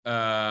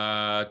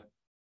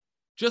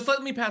just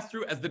let me pass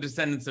through as the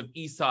descendants of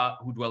Esau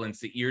who dwell in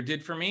Seir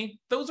did for me.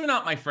 Those are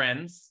not my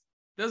friends.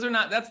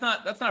 That's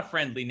not a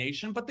friendly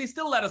nation, but they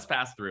still let us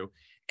pass through.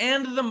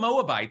 And the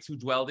Moabites who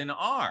dwelled in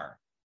Ar.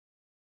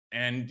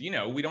 And,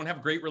 we don't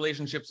have great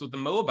relationships with the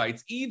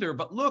Moabites either,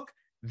 but look,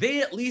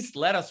 they at least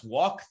let us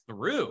walk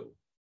through.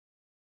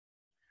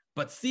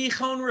 But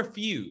Sichon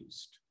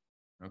refused.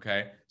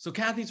 Okay, so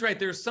Kathy's right.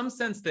 There's some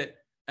sense that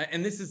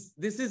and this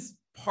is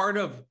part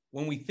of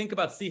when we think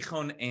about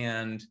Sichon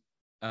and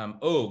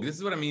Og. This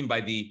is what I mean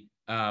by the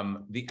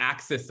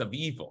axis of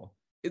evil.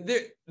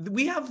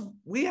 We have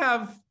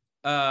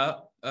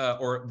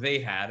or they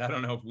had, I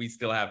don't know if we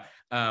still have,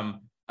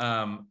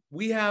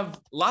 we have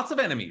lots of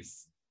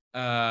enemies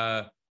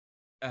in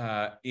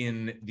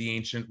the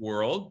ancient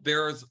world.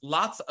 There's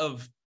lots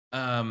of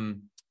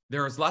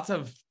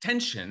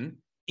tension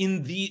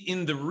in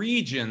the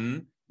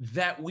region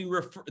that we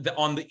refer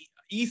on the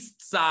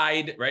east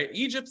side, right?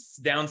 Egypt's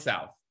down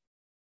south.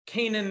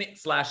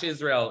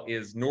 Canaan/Israel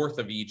is north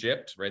of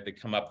Egypt, right? They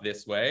come up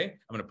this way.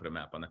 I'm going to put a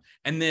map on that.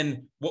 And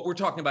then what we're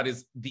talking about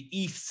is the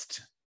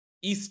east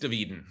of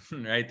Eden,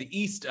 right? The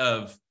east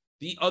of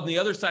on the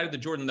other side of the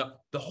Jordan,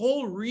 the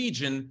whole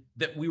region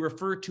that we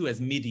refer to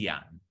as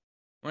Midian.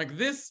 Like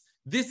this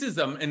is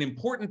an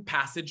important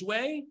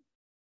passageway.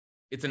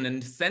 It's an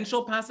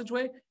essential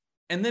passageway.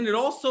 And then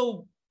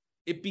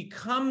it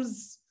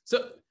becomes,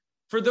 so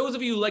for those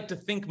of you who like to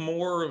think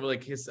more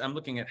like I'm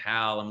looking at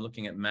Hal, I'm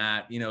looking at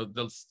Matt,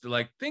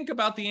 think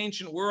about the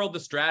ancient world, the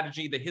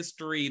strategy, the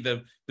history,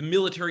 the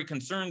military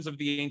concerns of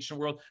the ancient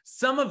world.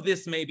 Some of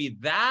this, maybe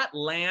that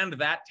land,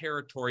 that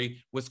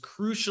territory was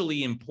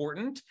crucially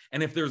important.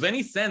 And if there's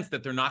any sense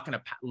that they're not going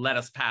to let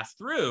us pass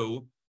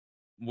through,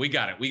 we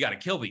got to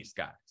kill these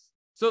guys.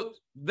 So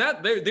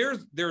that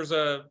there's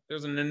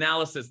an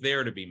analysis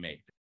there to be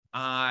made.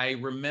 I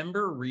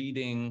remember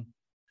reading,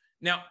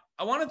 now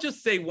I want to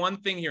just say one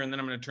thing here, and then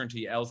I'm going to turn to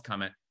Yael's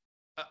comment.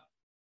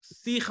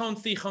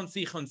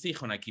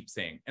 Sichon, I keep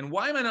saying. And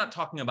why am I not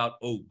talking about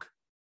Og?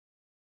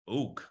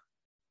 Og,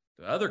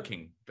 the other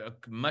king, a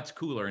much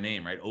cooler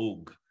name, right?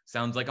 Og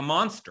sounds like a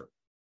monster.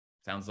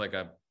 Sounds like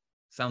a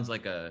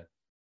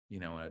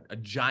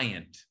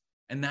giant.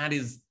 And that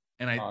is,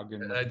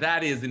 that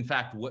is in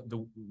fact what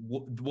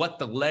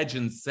the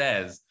legend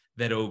says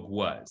that Og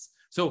was.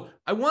 So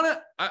I want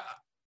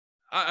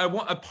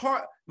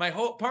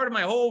part of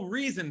my whole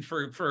reason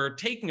for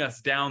taking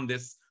us down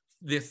this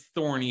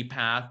thorny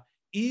path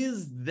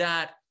is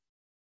that,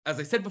 as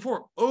I said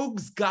before,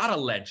 Og's got a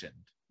legend.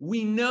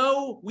 We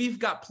know we've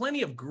got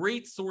plenty of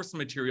great source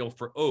material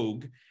for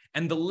Og,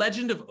 and the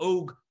legend of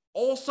Og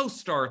also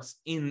starts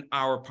in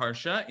our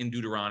Parsha in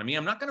Deuteronomy.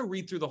 I'm not going to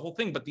read through the whole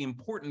thing, but the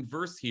important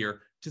verse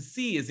here to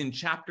see is in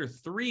chapter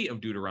 3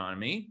 of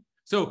Deuteronomy.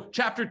 So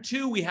chapter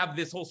 2, we have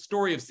this whole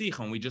story of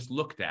Sichon we just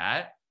looked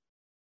at.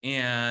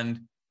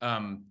 And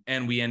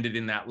we ended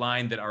in that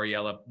line that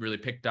Ariella really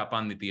picked up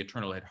on, that the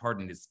Eternal had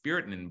hardened his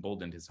spirit and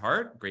emboldened his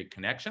heart. Great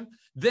connection.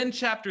 Then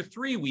chapter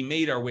 3, we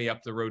made our way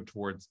up the road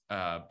towards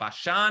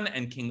Bashan,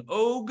 and King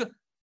Og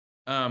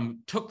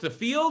took the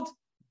field.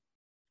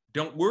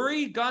 Don't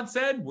worry, God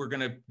said, we're going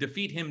to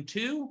defeat him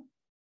too.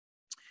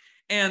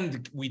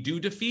 And we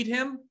do defeat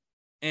him,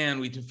 and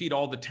we defeat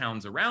all the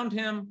towns around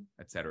him,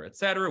 et cetera, et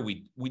cetera.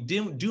 We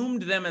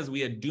doomed them as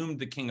we had doomed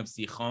the king of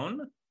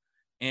Sichon.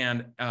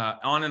 And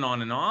on and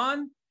on and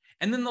on.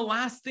 And then the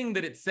last thing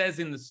that it says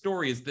in the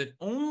story is that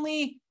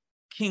only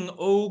King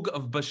Og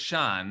of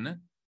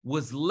Bashan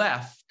was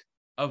left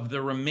of the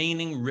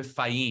remaining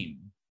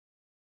Rephaim.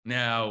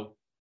 Now,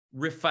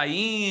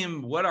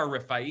 Rephaim, what are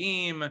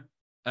Rephaim?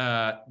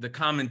 The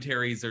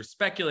commentaries are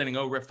speculating,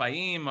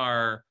 Rephaim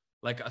are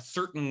like a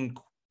certain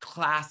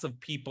class of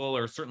people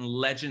or a certain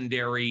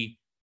legendary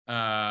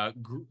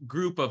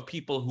group of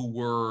people who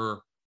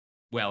were,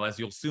 well, as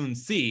you'll soon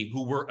see,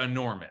 who were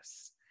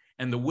enormous.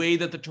 And the way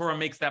that the Torah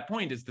makes that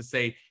point is to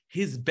say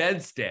his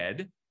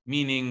bedstead,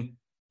 meaning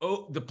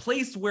the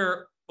place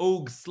where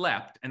Og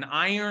slept, an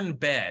iron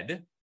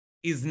bed,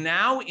 is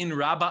now in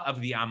Rabbah of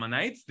the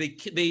Ammonites.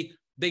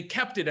 They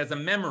kept it as a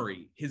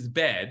memory, his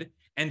bed,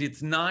 and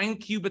it's 9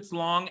 cubits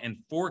long and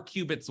 4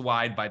 cubits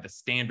wide by the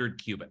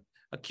standard cubit.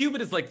 A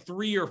cubit is like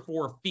 3 or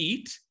 4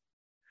 feet.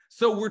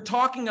 So we're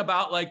talking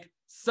about like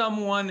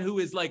someone who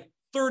is like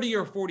 30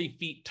 or 40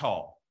 feet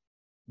tall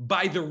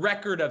by the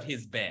record of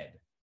his bed.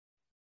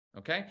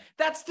 Okay,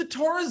 that's the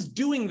Torah's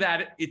doing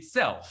that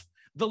itself.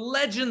 The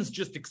legends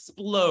just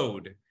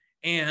explode.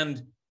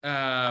 And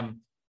I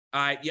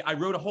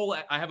wrote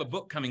I have a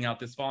book coming out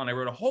this fall, and I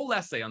wrote a whole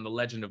essay on the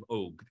legend of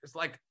Og. There's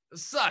like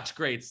such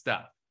great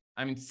stuff.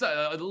 I mean,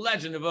 the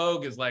legend of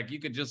Og is like, you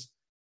could just,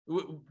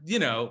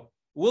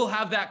 we'll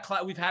have that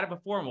class. We've had it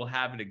before and we'll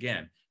have it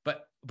again.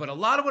 But a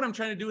lot of what I'm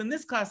trying to do in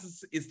this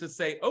class is to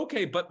say,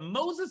 okay, but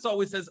Moses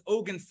always says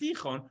Og and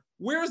Sichon.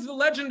 Where's the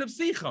legend of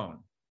Sichon?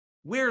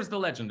 Where's the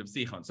legend of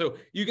Sichon? So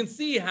you can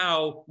see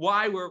how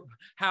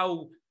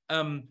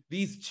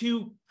these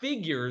two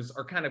figures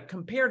are kind of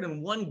compared,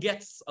 and one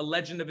gets a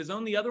legend of his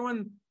own. The other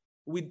one,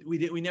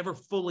 we never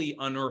fully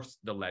unearthed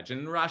the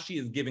legend. And Rashi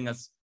is giving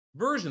us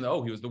version,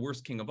 he was the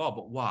worst king of all,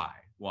 but why?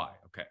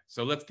 Okay,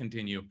 so let's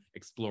continue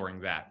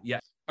exploring that.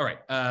 Yes. All right,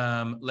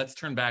 let's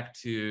turn back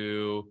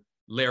to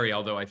Larry,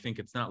 although I think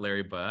it's not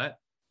Larry, but.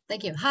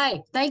 Thank you. Hi,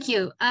 thank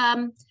you.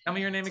 Tell me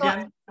your name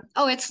again.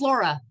 It's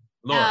Laura.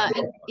 Laura.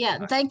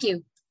 Thank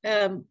you.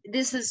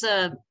 This is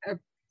a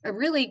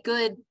really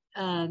good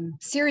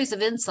series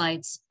of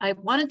insights, I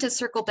wanted to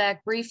circle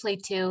back briefly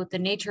to the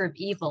nature of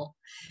evil,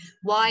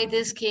 why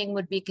this king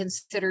would be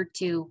considered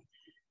to,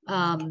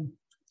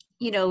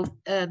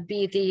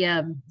 be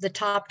the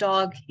top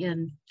dog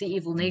in the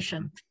evil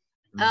nation.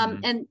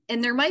 And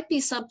there might be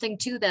something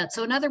to that.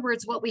 So in other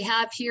words, what we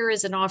have here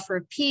is an offer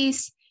of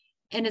peace,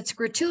 and it's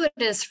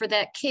gratuitous for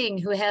that king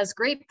who has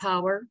great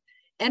power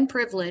and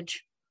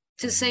privilege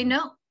to say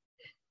no,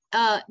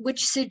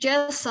 which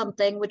suggests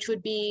something which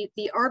would be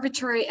the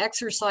arbitrary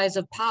exercise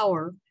of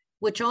power,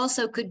 which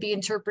also could be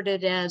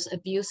interpreted as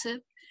abusive.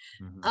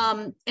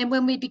 And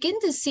when we begin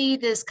to see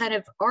this kind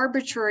of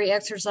arbitrary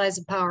exercise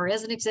of power,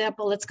 as an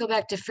example, let's go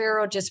back to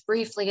Pharaoh just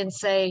briefly and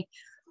say,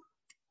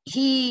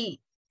 he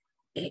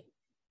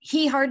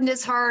hardened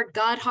his heart,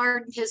 God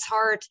hardened his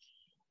heart,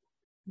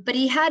 but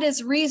he had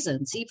his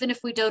reasons, even if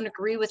we don't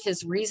agree with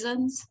his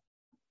reasons,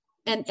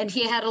 and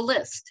he had a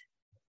list.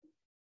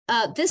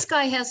 This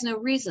guy has no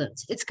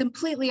reasons. It's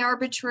completely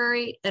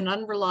arbitrary and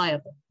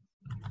unreliable.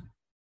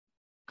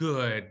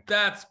 Good.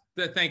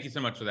 Thank you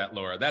so much for that,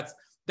 Laura.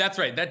 That's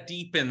right. That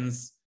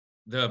deepens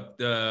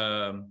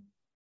the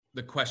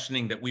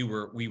questioning that we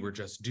were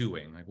just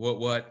doing. Like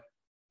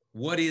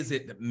what is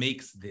it that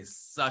makes this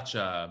such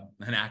an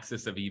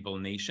axis of evil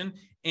nation?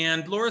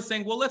 And Laura's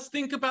saying, well, let's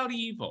think about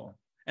evil.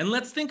 And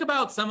let's think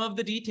about some of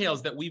the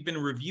details that we've been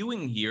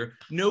reviewing here,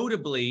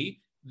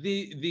 notably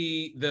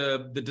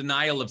the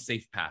denial of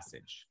safe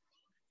passage.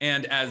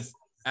 And as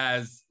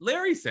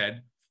Larry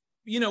said,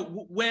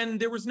 when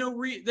there was no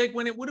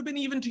when it would have been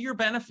even to your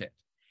benefit.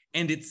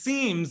 And it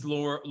seems,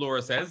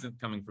 Laura says,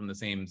 coming from the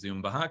same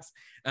Zoom box,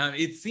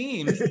 it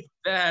seems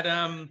that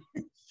at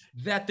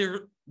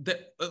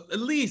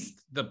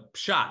least the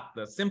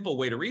simple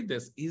way to read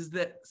this is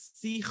that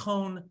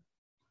Sichon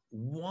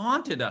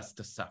wanted us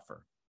to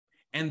suffer,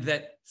 and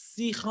that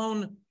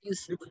Sichon,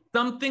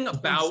 something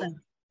about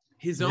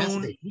his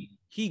own,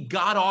 he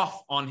got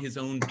off on his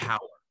own power.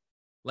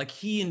 Like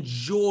he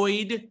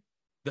enjoyed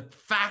the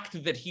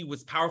fact that he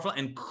was powerful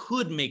and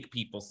could make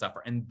people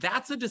suffer. And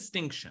that's a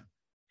distinction.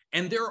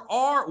 And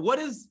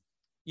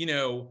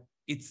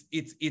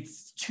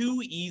it's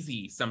too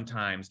easy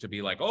sometimes to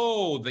be like,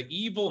 oh, the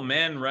evil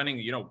men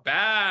running,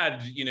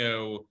 bad,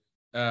 you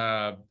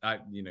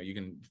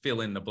can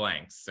fill in the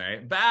blanks,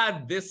 right?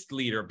 Bad this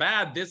leader.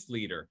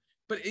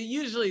 But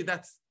usually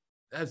that's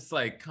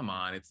like, come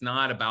on, it's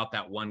not about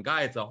that one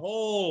guy. It's a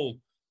whole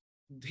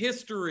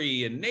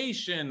history and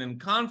nation and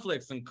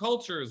conflicts and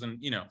cultures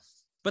and,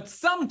 but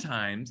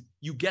sometimes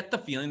you get the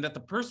feeling that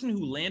the person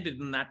who landed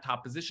in that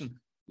top position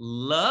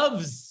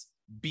loves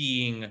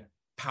being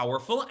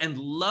powerful and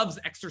loves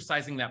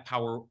exercising that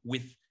power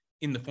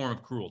in the form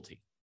of cruelty.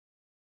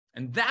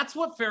 And that's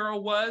what Pharaoh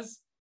was,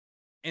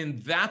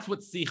 and that's what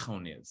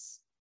Sichon is.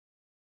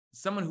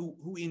 Someone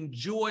who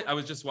enjoyed. I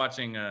was just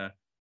watching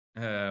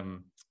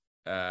Obi-Wan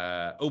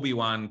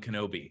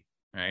Kenobi,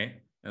 right?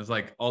 It was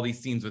like all these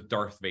scenes with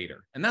Darth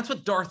Vader. And that's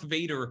what Darth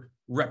Vader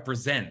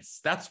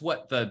represents. That's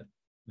what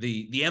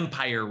the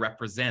Empire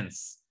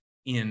represents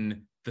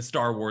in the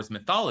Star Wars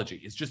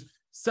mythology. It's just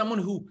someone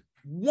who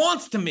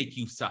wants to make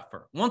you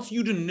suffer, wants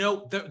you to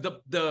know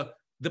the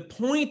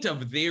point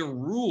of their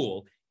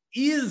rule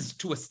is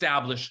to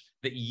establish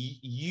that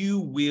you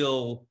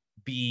will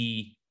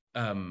be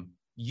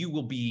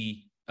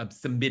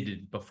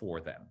submitted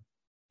before them.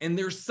 And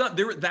that's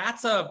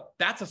a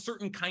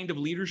certain kind of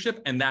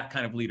leadership, and that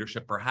kind of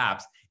leadership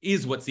perhaps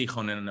is what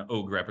Sichon and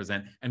Og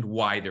represent and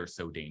why they're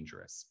so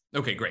dangerous.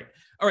 Okay, great.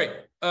 All right,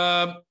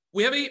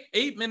 we have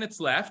 8 minutes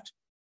left.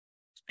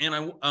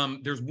 And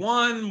there's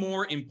one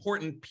more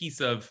important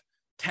piece of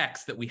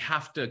text that we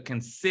have to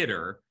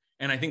consider.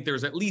 And I think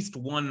there's at least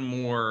one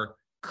more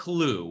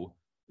clue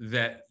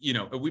that,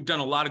 we've done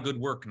a lot of good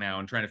work now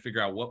in trying to figure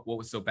out what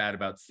was so bad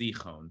about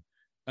Sichon.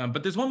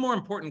 But there's one more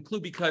important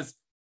clue because,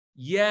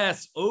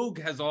 yes,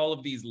 Og has all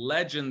of these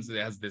legends.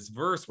 It has this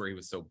verse where he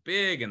was so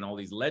big and all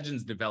these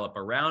legends develop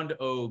around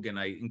Og. And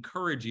I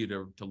encourage you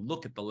to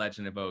look at the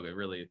legend of Og,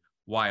 really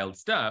wild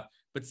stuff.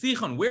 But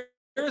Sichon, where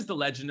is the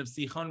legend of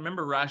Sichon?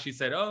 Remember Rashi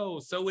said, oh,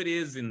 so it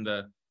is in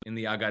the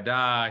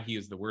Agadah, he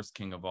is the worst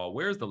king of all.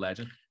 Where's the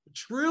legend? The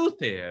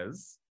truth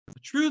is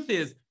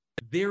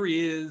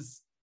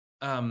there's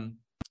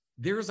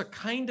a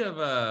kind of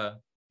a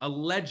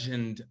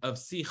legend of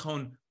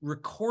Sichon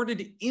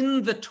recorded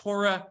in the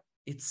Torah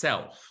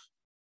itself.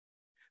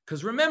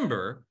 Because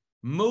remember,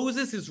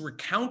 Moses is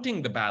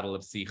recounting the battle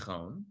of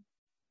Sichon,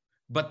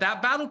 but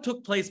that battle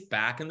took place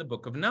back in the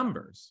book of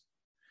Numbers.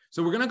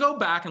 So we're going to go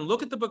back and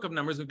look at the book of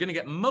Numbers. We're going to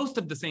get most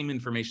of the same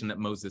information that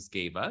Moses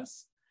gave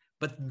us,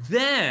 but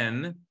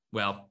then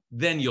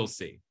you'll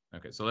see.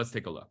 Okay, so let's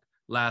take a look.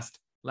 Last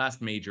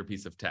major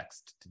piece of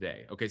text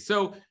today. Okay,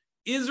 so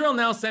Israel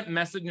now sent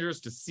messengers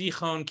to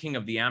Sichon, king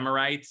of the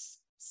Amorites,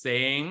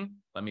 saying,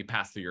 let me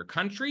pass through your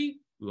country.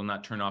 We will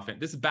not turn off it.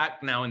 This is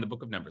back now in the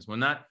book of Numbers. We'll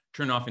not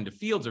turn off into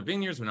fields or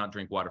vineyards. We'll not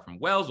drink water from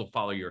wells. We'll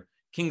follow your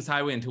king's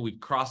highway until we've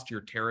crossed your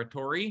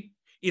territory.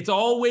 It's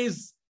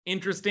always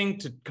interesting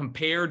to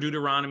compare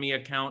Deuteronomy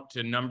account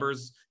to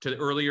Numbers to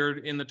earlier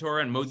in the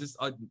Torah, and Moses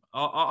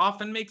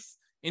often makes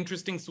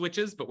interesting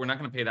switches, but we're not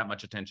going to pay that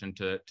much attention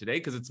to today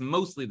because it's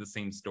mostly the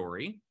same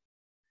story.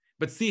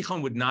 But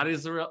Sichon would not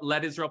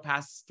let Israel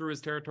pass through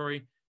his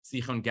territory.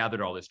 Sichon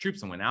gathered all his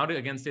troops and went out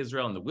against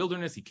Israel in the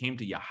wilderness. He came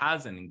to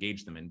Yahaz and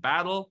engaged them in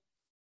battle.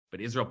 But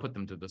Israel put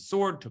them to the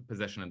sword, took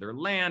possession of their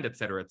land,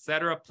 etc.,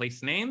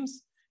 place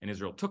names. And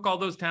Israel took all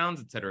those towns,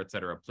 etc.,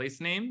 place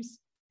names.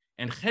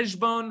 And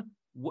Heshbon,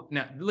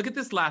 now look at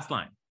this last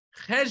line.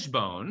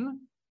 Heshbon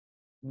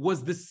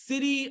was the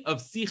city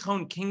of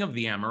Sichon, king of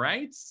the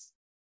Amorites,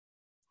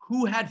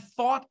 who had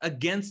fought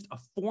against a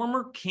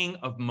former king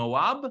of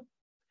Moab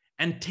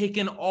and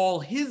taken all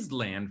his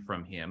land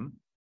from him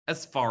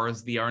as far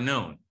as the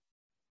Arnon.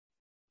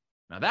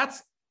 Now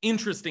that's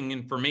interesting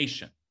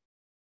information.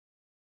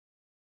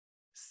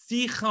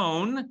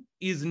 Sichon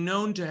is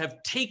known to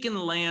have taken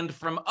land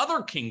from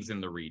other kings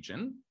in the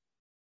region.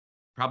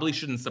 Probably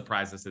shouldn't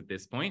surprise us at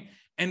this point.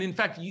 And in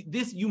fact,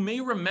 you may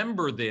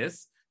remember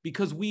this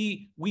because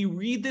we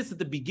read this at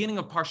the beginning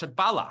of Parshat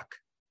Balak,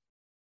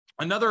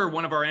 another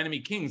one of our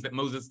enemy kings that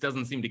Moses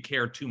doesn't seem to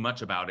care too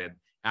much about it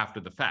after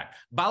the fact.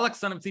 Balak,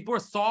 son of Zippor,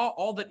 saw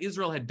all that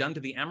Israel had done to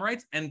the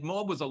Amorites, and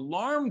Moab was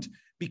alarmed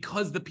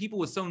because the people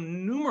was so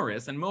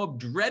numerous, and Moab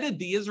dreaded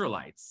the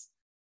Israelites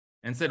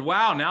and said,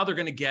 wow, now they're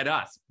going to get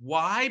us.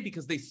 Why?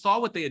 Because they saw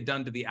what they had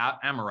done to the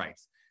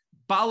Amorites.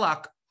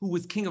 Balak, who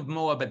was king of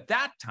Moab at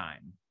that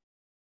time,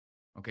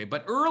 okay,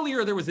 but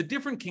earlier there was a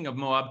different king of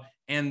Moab,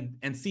 and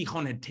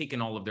Sichon had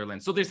taken all of their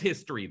land. So there's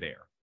history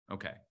there.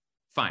 Okay,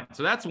 fine.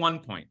 So that's one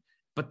point.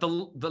 But the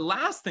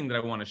last thing that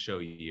I want to show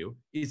you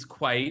is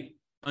quite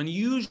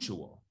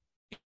unusual,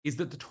 is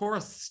that the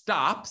Torah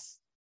stops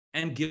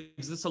and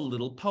gives us a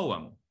little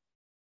poem.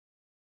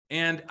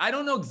 And I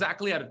don't know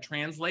exactly how to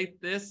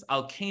translate this.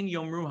 Al Kain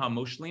Yomru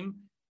HaMoshlim.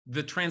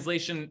 The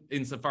translation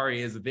in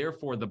Safari is,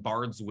 therefore the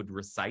bards would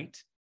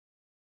recite.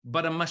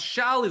 But a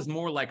mashal is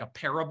more like a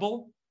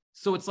parable.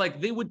 So it's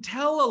like they would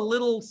tell a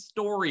little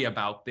story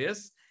about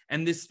this,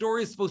 and this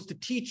story is supposed to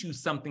teach you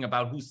something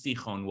about who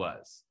Sichon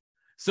was.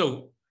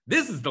 So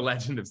this is the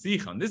legend of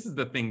Sichon. This is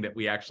the thing that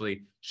we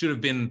actually should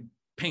have been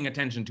paying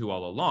attention to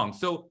all along.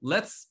 So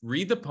let's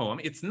read the poem.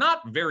 It's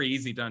not very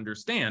easy to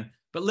understand,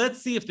 but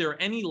let's see if there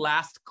are any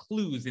last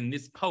clues in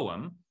this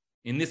poem,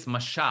 in this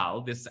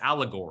mashal, this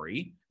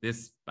allegory,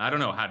 this, I don't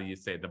know, how do you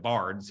say, the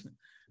bards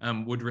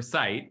would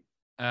recite.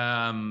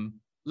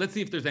 Let's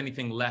see if there's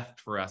anything left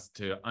for us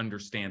to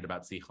understand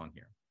about Sichon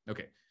here.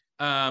 Okay.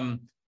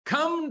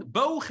 Come,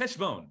 Bo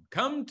Heshbon,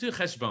 come to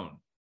Heshbon,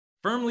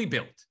 firmly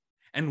built,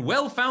 and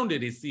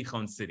well-founded is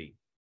Sichon's city.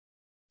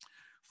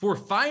 For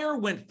fire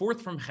went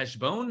forth from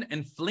Heshbon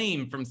and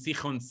flame from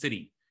Sichon's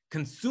city,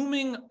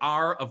 consuming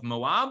Ar of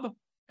Moab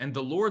and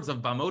the lords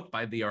of Bamot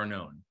by the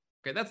Arnon.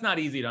 Okay, that's not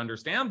easy to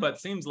understand, but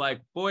seems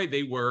like, boy,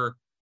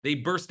 they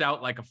burst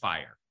out like a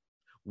fire.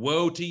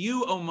 Woe to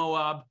you, O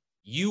Moab!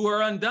 You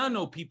are undone,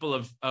 O people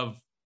of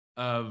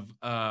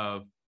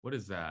what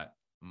is that?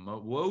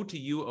 Woe to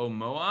you, O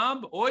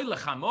Moab! Oy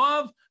lecha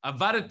Moab,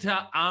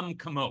 avadata am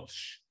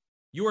Kamosh.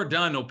 You are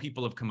done, O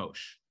people of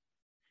Kamosh.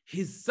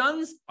 His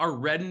sons are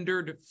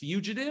rendered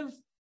fugitive,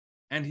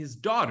 and his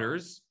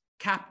daughters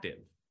captive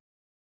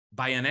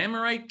by an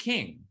Amorite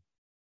king,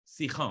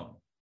 Sichon.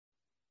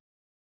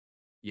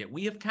 Yet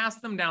we have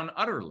cast them down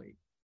utterly.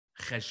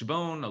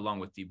 Heshbon, along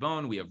with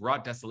Dibon, we have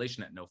wrought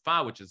desolation at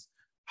Nophah, which is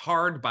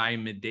hard by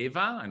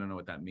Medeva. I don't know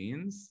what that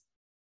means.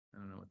 I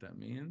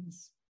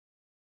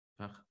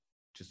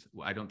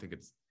don't think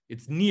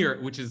it's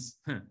near, which is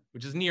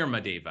near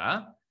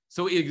Medeva.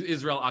 So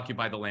Israel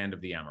occupied the land of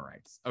the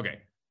Amorites.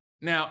 Okay.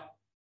 Now,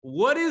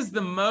 what is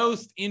the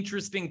most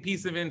interesting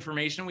piece of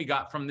information we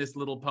got from this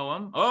little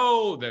poem?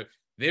 Oh,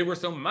 they were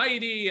so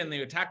mighty and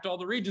they attacked all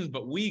the regions,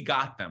 but we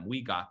got them.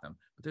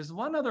 But there's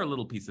one other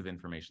little piece of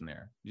information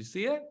there. You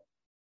see it?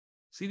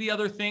 See the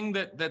other thing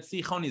that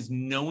Sichon is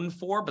known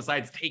for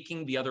besides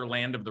taking the other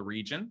land of the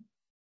region?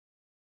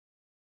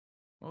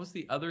 What was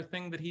the other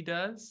thing that he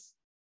does?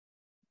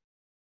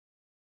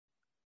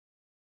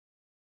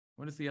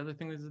 What is the other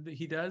thing that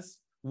he does?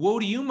 Woe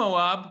to you,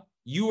 Moab!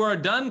 You are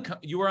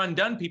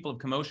undone, people of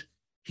Kamosh.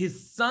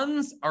 His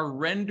sons are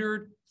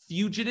rendered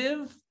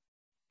fugitive,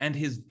 and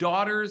his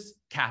daughters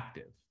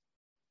captive.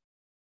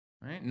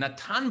 Right?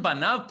 Natan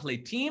banav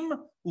pletim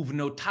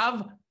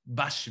uvnotav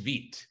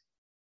bashvit.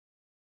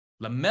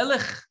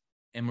 Lamelech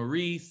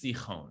Emori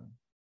Sichon,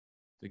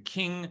 the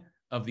king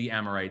of the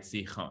Amorite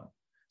Sichon.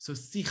 So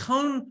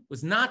Sichon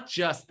was not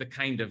just the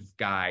kind of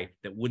guy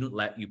that wouldn't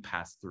let you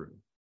pass through.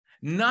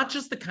 Not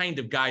just the kind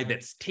of guy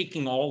that's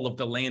taking all of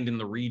the land in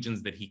the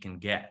regions that he can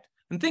get.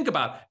 And think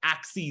about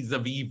axes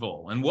of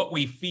evil and what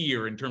we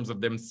fear in terms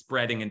of them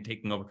spreading and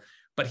taking over.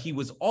 But he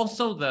was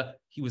also,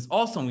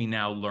 we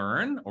now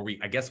learn,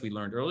 I guess we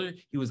learned earlier,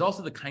 he was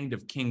also the kind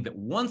of king that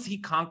once he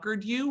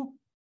conquered you,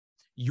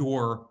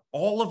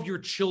 all of your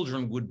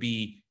children would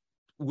be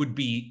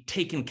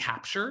taken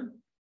captured,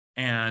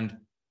 and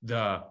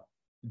the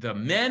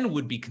men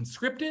would be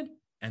conscripted,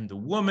 and the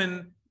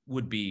women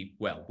would be,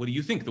 well, what do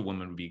you think the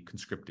woman would be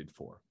conscripted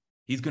for?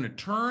 He's going to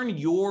turn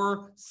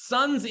your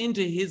sons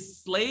into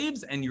his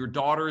slaves and your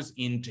daughters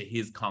into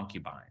his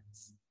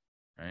concubines,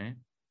 right?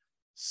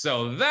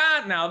 So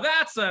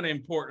that's an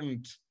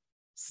important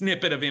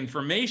snippet of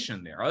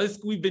information there.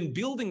 We've been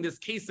building this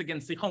case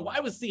against Sichon. Why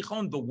was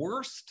Sichon the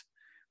worst?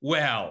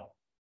 Well,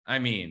 I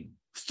mean,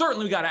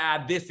 certainly we got to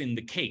add this in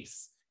the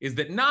case, is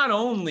that not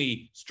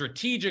only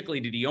strategically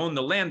did he own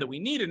the land that we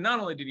needed, not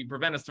only did he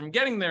prevent us from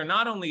getting there,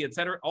 not only, et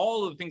cetera,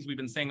 all of the things we've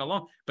been saying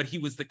along, but he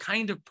was the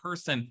kind of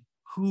person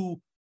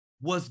who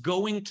was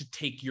going to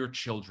take your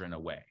children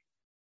away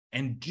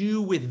and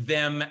do with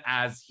them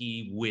as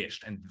he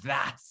wished. And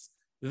that's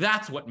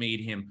what made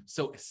him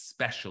so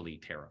especially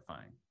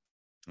terrifying.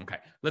 Okay,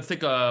 let's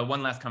take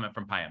one last comment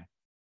from Payam.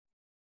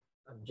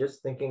 I'm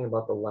just thinking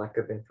about the lack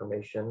of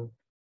information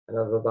and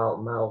about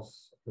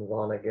Maus and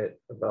Vonnegut,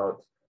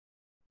 about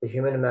the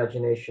human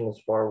imagination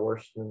is far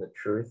worse than the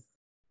truth.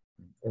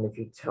 And if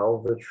you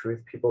tell the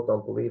truth, people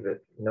don't believe it.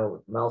 You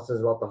know, Maus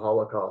is about the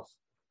Holocaust.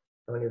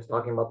 And when he was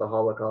talking about the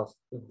Holocaust,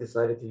 he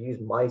decided to use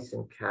mice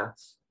and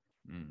cats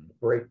to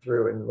break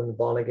through. And when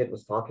Vonnegut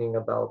was talking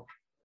about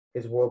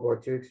his World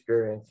War II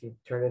experience, he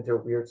turned into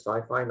a weird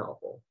sci-fi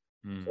novel.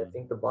 So I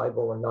think the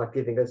Bible, and not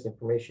giving us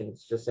information,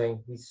 it's just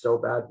saying he's so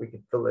bad we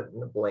can fill it in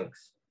the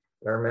blanks.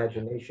 And our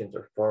imaginations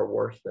are far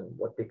worse than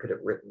what they could have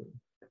written.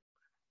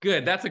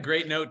 Good. That's a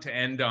great note to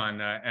end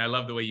on. And I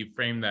love the way you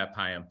framed that,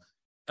 Payam.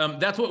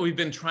 That's what we've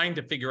been trying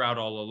to figure out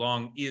all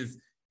along, is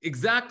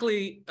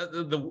exactly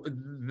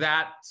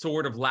that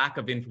sort of lack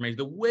of information,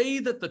 the way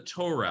that the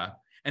Torah,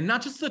 and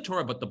not just the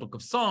Torah, but the book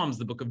of Psalms,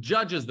 the book of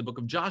Judges, the book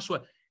of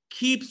Joshua,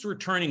 keeps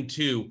returning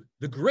to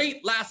the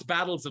great last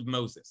battles of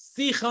Moses,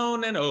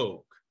 Sichon and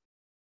Og,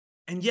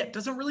 and yet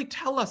doesn't really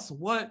tell us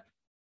what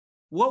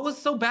was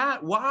so bad.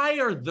 Why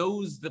are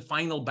those the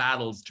final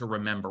battles to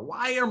remember?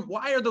 Why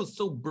are those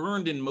so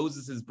burned in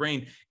Moses's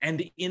brain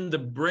and in the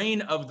brain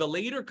of the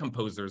later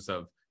composers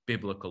of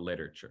biblical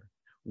literature?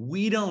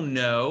 We don't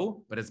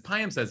know, but as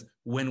Payam says,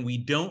 when we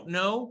don't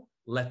know,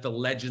 let the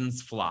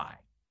legends fly.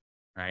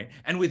 Right?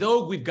 And with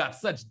Og, we've got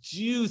such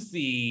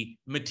juicy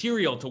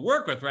material to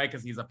work with, right?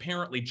 Because he's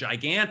apparently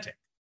gigantic.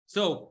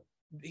 So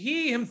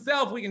he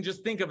himself, we can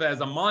just think of as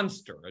a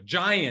monster, a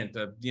giant,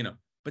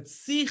 But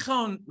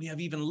Sichon, we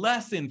have even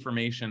less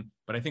information,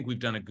 but I think we've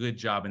done a good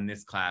job in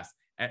this class,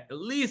 at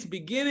least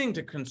beginning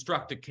to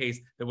construct a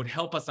case that would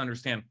help us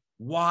understand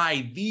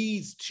why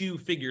these two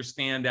figures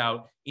stand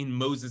out in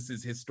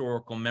Moses's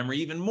historical memory,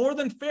 even more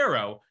than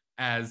Pharaoh,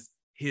 as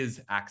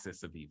his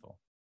axis of evil.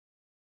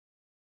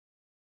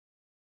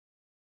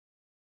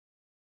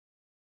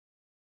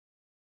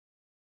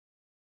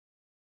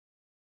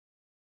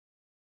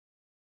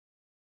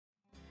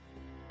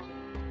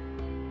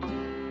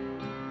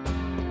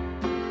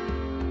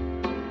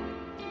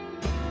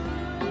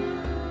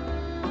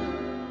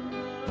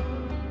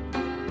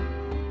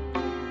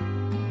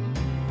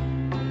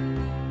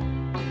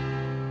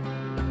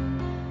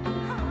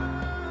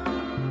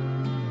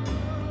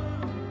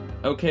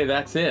 Okay,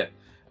 that's it.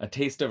 A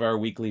taste of our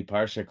weekly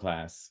Parsha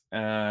class.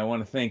 I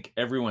want to thank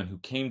everyone who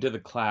came to the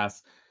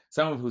class,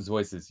 some of whose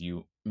voices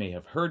you may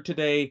have heard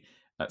today,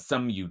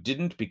 some you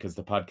didn't because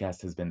the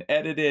podcast has been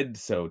edited.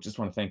 So just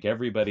want to thank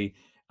everybody.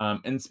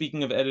 And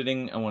speaking of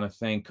editing, I want to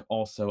thank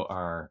also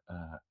our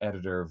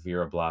editor,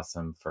 Vera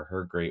Blossom, for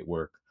her great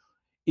work.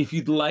 If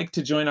you'd like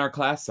to join our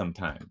class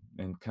sometime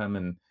and come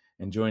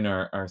and join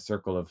our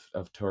circle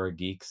of Torah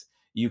geeks,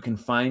 you can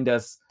find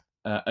us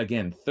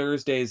again,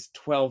 Thursdays,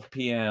 12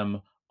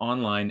 p.m.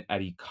 online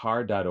at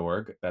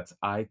ikar.org. That's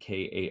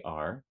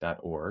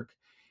IKAR.org.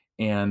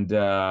 And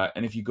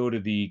if you go to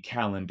the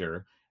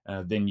calendar,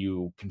 then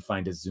you can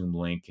find a Zoom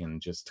link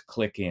and just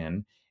click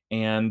in.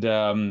 And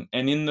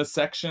in the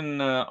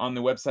section on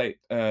the website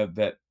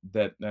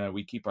that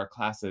we keep our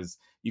classes,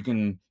 you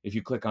can, if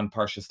you click on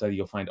Parsha Study,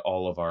 you'll find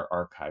all of our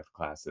archived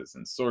classes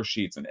and source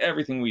sheets and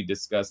everything we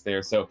discussed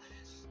there. So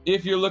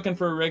if you're looking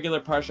for a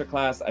regular Parsha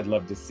class, I'd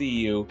love to see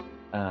you.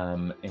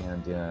 And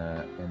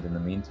in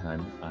the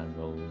meantime, I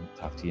will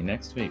talk to you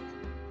next week.